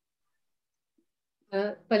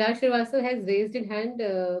 Palash Srivastava has raised his hand.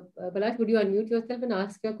 Palash, would you unmute yourself and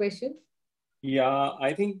ask your question? Yeah,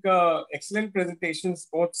 I think excellent presentations,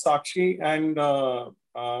 both Sakshi and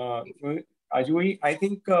Ajui. I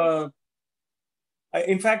think,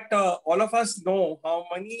 in fact, all of us know how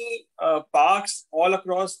many parks all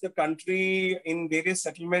across the country in various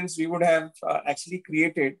settlements we would have actually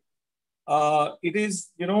created. It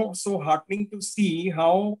is, so heartening to see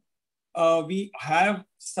how we have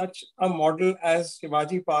such a model as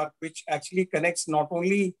Shivaji Park, which actually connects not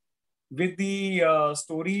only with the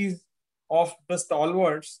stories of the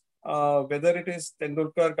stalwarts, whether it is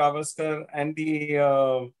Tendulkar, Gavaskar, and the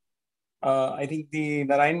I think the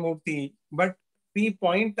Narayan Murthy, but the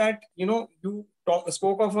point that you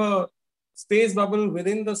spoke of a space bubble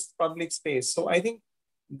within the public space. So I think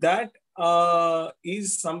that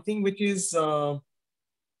is something which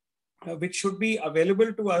should be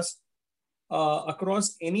available to us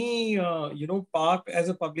across any park as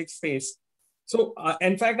a public space. So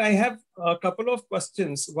in fact, I have a couple of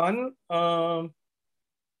questions. One, I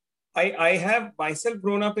have myself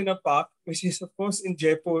grown up in a park, which is of course in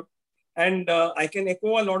Jaipur, and I can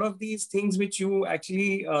echo a lot of these things which you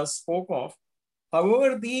actually spoke of.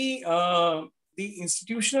 However, the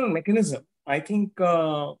institutional mechanism, I think,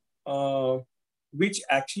 which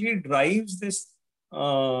actually drives this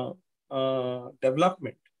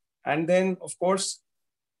development, and then of course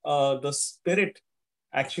the spirit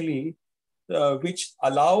actually, which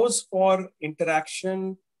allows for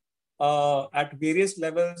interaction at various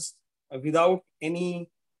levels without any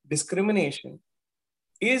discrimination,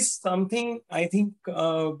 is something I think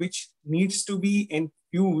which needs to be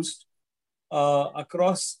infused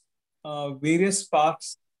across various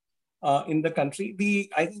parts in the country.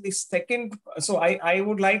 I think the second, so I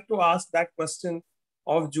would like to ask that question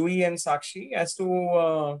of Jui and Sakshi as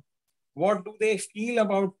to what do they feel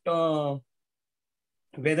about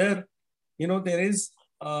whether there is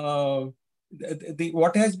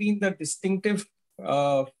what has been the distinctive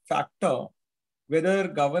factor, whether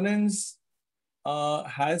governance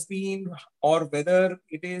has been, or whether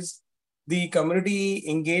it is the community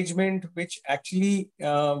engagement which actually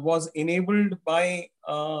was enabled by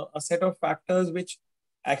a set of factors which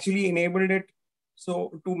actually enabled it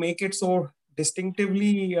so to make it so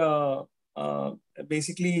distinctively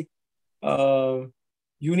basically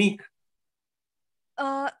unique.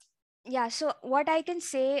 Yeah, so what I can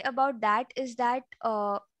say about that is that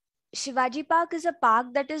Shivaji Park is a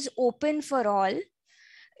park that is open for all.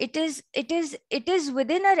 It is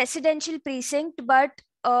within a residential precinct, but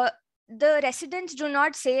the residents do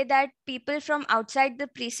not say that people from outside the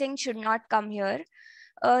precinct should not come here.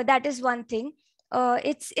 That is one thing.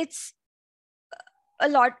 It's a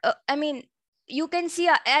lot. I mean, you can see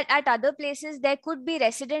at other places there could be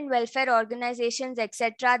resident welfare organizations,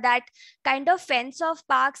 etc., that kind of fence off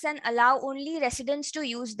parks and allow only residents to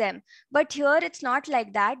use them. But here it's not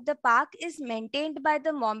like that. The park is maintained by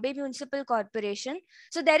the Bombay Municipal Corporation.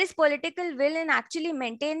 So there is political will in actually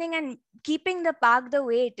maintaining and keeping the park the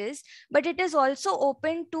way it is. But it is also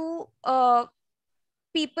open to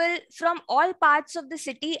people from all parts of the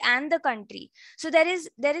city and the country. So there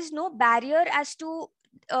is no barrier as to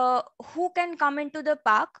who can come into the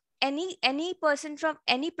park. Any person from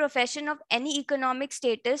any profession, of any economic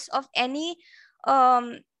status, of any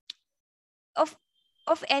um,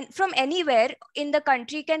 from anywhere in the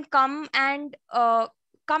country can come and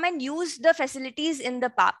use the facilities in the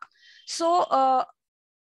park. So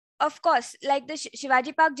of course, like the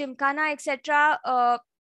Shivaji Park Gymkhana, etc.,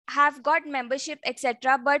 have got membership,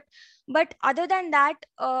 etc. But other than that,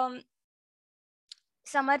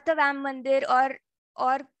 Samartha Vam Mandir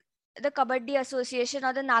or the Kabaddi Association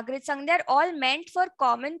or the Nagrik Sangh, they're all meant for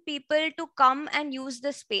common people to come and use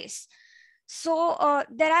the space. So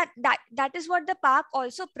that is what the park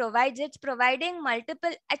also provides. It's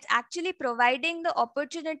actually providing the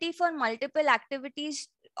opportunity for multiple activities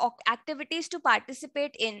to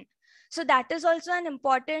participate in. So that is also an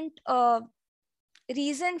important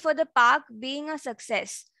reason for the park being a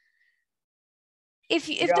success. If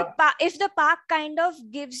the park kind of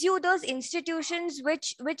gives you those institutions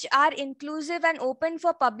which are inclusive and open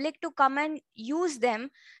for public to come and use them,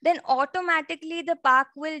 then automatically the park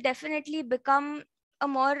will definitely become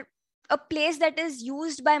a place that is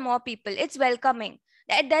used by more people. It's welcoming.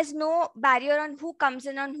 There's no barrier on who comes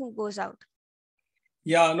in and who goes out.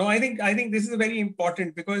 Yeah, no, I think this is very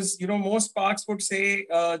important because, most parks would say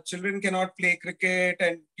children cannot play cricket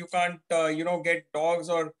and you can't, get dogs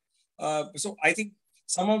or so I think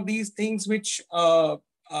some of these things which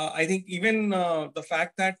I think even the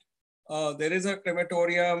fact that there is a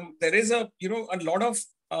crematorium, there is a lot of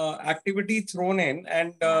activity thrown in,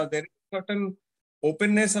 and there is certain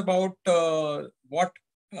openness about what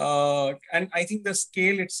and I think the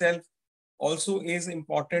scale itself also is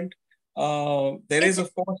important. There is,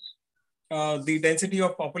 of course, the density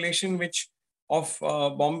of population of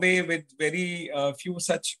Bombay with very few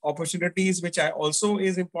such opportunities, which also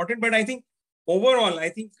is important. But I think overall,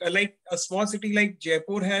 like a small city like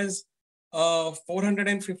Jaipur has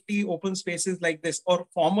 450 open spaces like this, or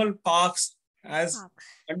formal parks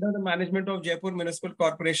under the management of Jaipur Municipal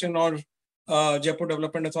Corporation or Jaipur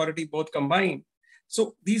Development Authority, both combined.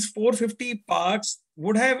 So these 450 parks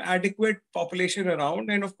would have adequate population around.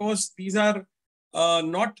 And of course, these are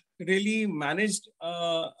not really managed.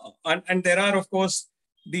 And there are, of course,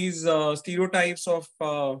 these stereotypes of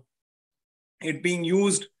it being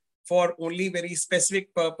used for only very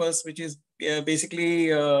specific purpose, which is basically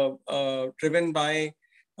driven by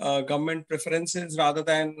government preferences rather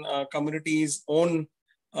than communities' own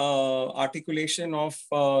articulation of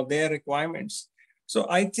their requirements. So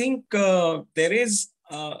I think there is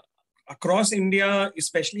across India,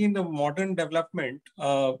 especially in the modern development,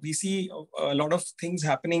 we see a lot of things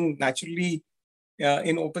happening naturally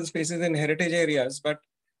in open spaces and heritage areas. But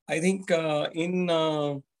I think in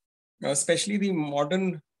especially the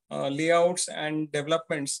modern layouts and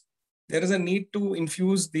developments, there is a need to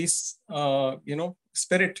infuse this,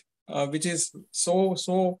 spirit, which is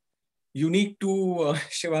so unique to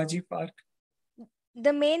Shivaji Park.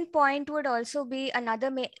 The main point would also be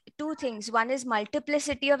two things. One is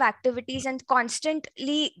multiplicity of activities and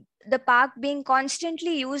constantly the park being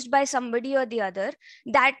constantly used by somebody or the other.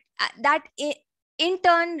 That in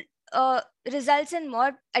turn results in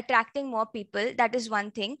more attracting more people. That is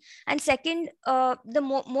one thing. And second,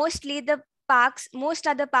 mostly the parks, most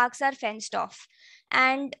other parks are fenced off,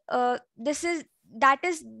 and that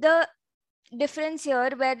is the difference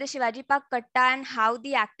here, where the Shivaji Park Katta and how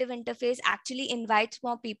the active interface actually invites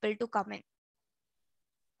more people to come in.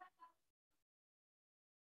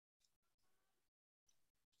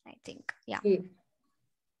 I think, yeah.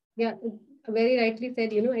 Yeah, very rightly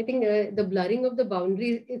said. I think the blurring of the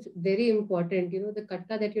boundaries is very important. The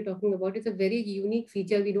katta that you're talking about is a very unique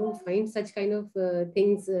feature. We don't find such kind of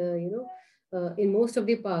things, in most of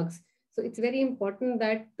the parks. So it's very important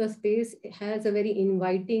that the space has a very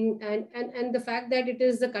inviting, and the fact that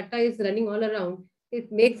the katta is running all around,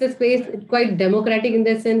 it makes the space quite democratic in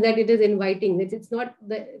the sense that it is inviting. It's not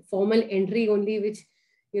the formal entry only, which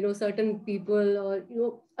certain people, or,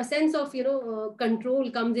 a sense of, control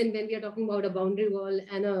comes in when we are talking about a boundary wall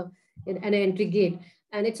and an entry gate.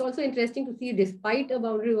 And it's also interesting to see, despite a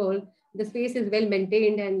boundary wall, the space is well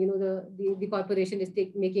maintained, and, the corporation is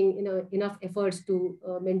making, enough efforts to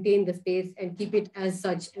maintain the space and keep it as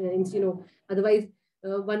such. Otherwise,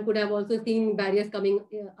 one could have also seen barriers coming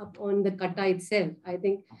up on the katta itself. I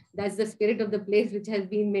think that's the spirit of the place, which has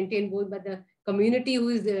been maintained both by the community who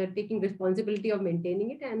is taking responsibility of maintaining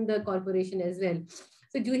it, and the corporation as well.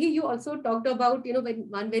 So Juhi, you also talked about,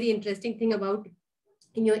 one very interesting thing about,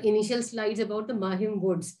 in your initial slides, about the Mahim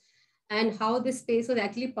Woods, and how this space was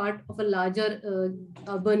actually part of a larger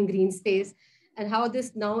urban green space, and how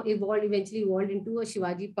this now eventually evolved into a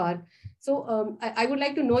Shivaji Park. So I would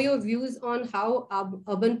like to know your views on how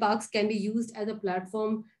urban parks can be used as a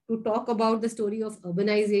platform to talk about the story of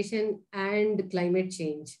urbanization and climate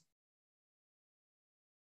change.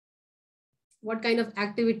 What kind of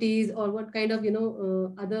activities, or what kind of,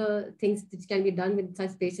 other things which can be done with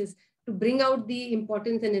such spaces to bring out the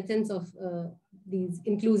importance and essence of these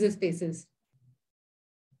inclusive spaces?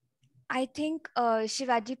 I think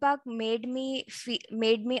Shivaji Park made me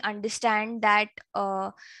understand that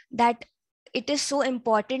that it is so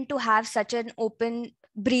important to have such an open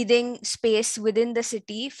breathing space within the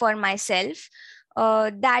city for myself,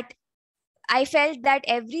 that I felt that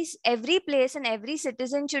every place and every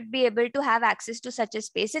citizen should be able to have access to such a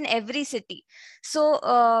space in every city. So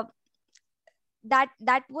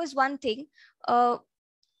that was one thing. Of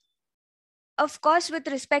course, with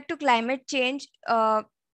respect to climate change,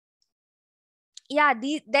 yeah,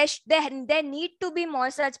 there need to be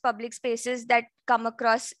more such public spaces that come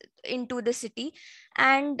across into the city.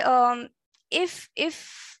 And if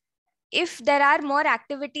there are more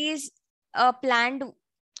activities planned,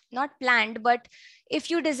 not planned, but if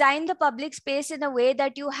you design the public space in a way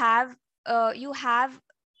that you have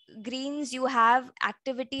greens, you have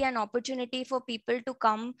activity and opportunity for people to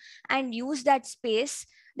come and use that space,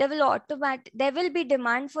 there will be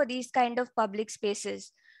demand for these kind of public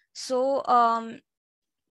spaces. So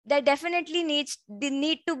there definitely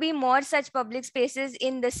need to be more such public spaces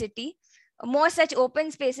in the city, more such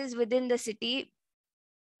open spaces within the city.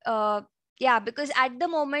 Yeah, because at the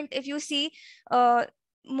moment, if you see,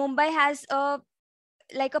 Mumbai has a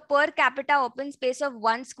per capita open space of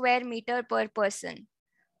 1 square meter per person,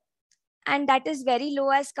 and that is very low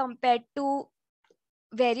as compared to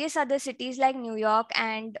various other cities like New York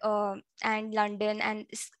and London, and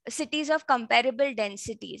cities of comparable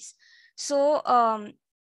densities. So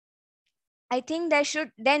I think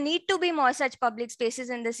there need to be more such public spaces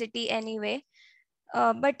in the city anyway.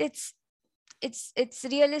 But it's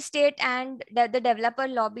real estate and the developer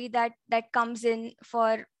lobby that comes in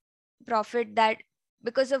for profit, that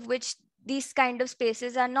because of which these kind of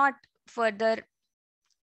spaces are not further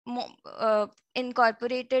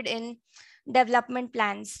incorporated in development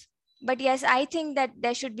plans. But yes, I think that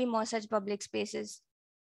there should be more such public spaces.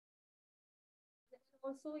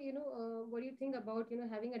 Also, what do you think about,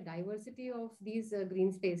 having a diversity of these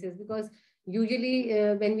green spaces? Because usually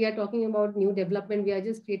when we are talking about new development, we are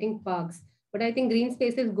just creating parks. But I think green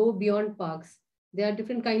spaces go beyond parks. There are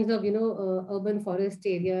different kinds of, urban forest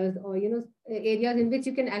areas, or, areas in which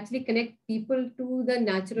you can actually connect people to the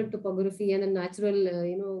natural topography and the natural,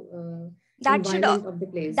 environment of the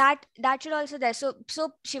place. That should also there. So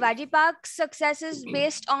Shivaji Park's success is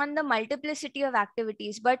based on the multiplicity of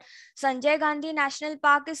activities, but Sanjay Gandhi National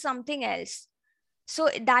Park is something else. So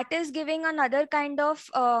that is giving another kind of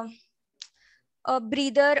a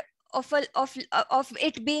breather of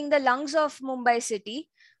it being the lungs of Mumbai city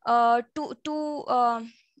to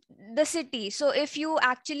the city. So if you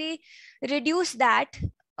actually reduce that,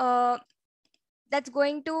 that's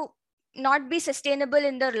going to not be sustainable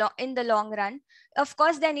in the long run. Of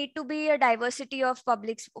course, there need to be a diversity of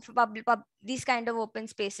these kind of open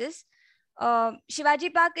spaces.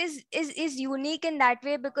 Shivaji Park is unique in that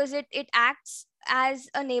way because it acts as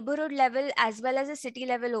a neighborhood level as well as a city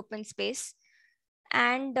level open space,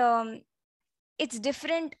 and it's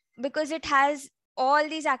different because it has all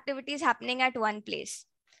these activities happening at one place.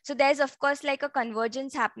 So there's of course like a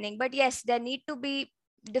convergence happening, but yes, there need to be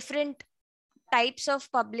different types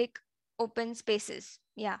of public open spaces.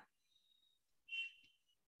 Yeah,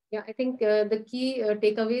 I think the key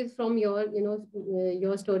takeaways from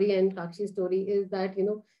your story and Sakshi's story is that,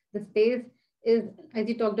 the space is, as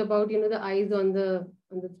you talked about, the eyes on the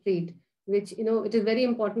street, which, it is very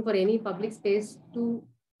important for any public space to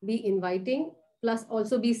be inviting, plus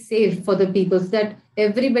also be safe for the people, so that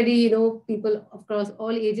everybody, people across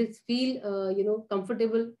all ages feel,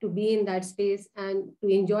 comfortable to be in that space and to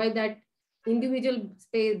enjoy that individual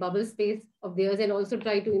space, bubble space of theirs, and also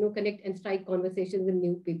try to connect and strike conversations with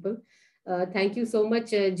new people. Thank you so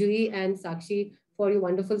much, Juhi and Sakshi, for your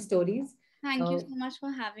wonderful stories. Thank you so much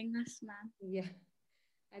for having us, ma'am. Yeah,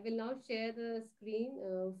 I will now share the screen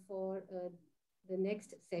for the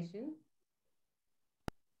next session.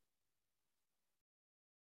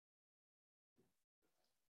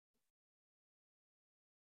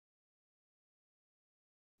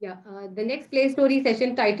 Yeah, the next play story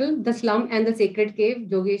session titled The Slum and the Sacred Cave,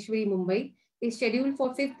 Jogeshwari, Mumbai, is scheduled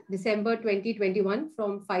for 5th December 2021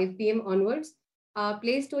 from 5 p.m. onwards. Our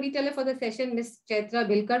play storyteller for the session, Ms. Chaitra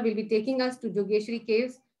Bilkar, will be taking us to Jogeshwari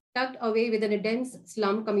Caves, tucked away within a dense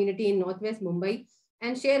slum community in northwest Mumbai,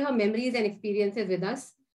 and share her memories and experiences with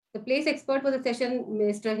us. The place expert for the session,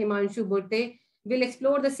 Mr. Himanshu Burte, will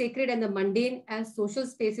explore the sacred and the mundane as social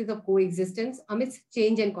spaces of coexistence amidst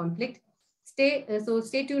change and conflict. Stay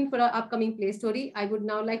tuned for our upcoming play story. I would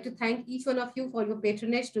now like to thank each one of you for your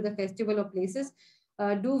patronage to the Festival of Places.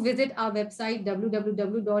 Do visit our website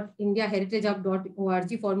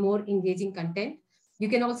www.indiaheritagehub.org for more engaging content. You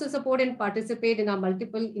can also support and participate in our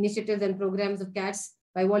multiple initiatives and programs of CATS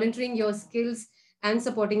by volunteering your skills and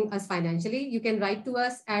supporting us financially. You can write to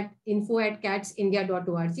us at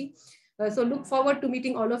info@catsindia.org. So look forward to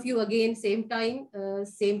meeting all of you again, same time,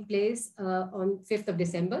 same place on 5th of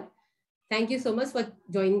December. Thank you so much for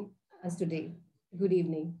joining us today. Good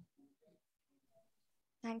evening.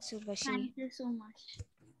 Thanks, Urvashi. Thank you so much.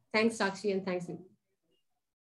 Thanks, Sakshi, and thanks.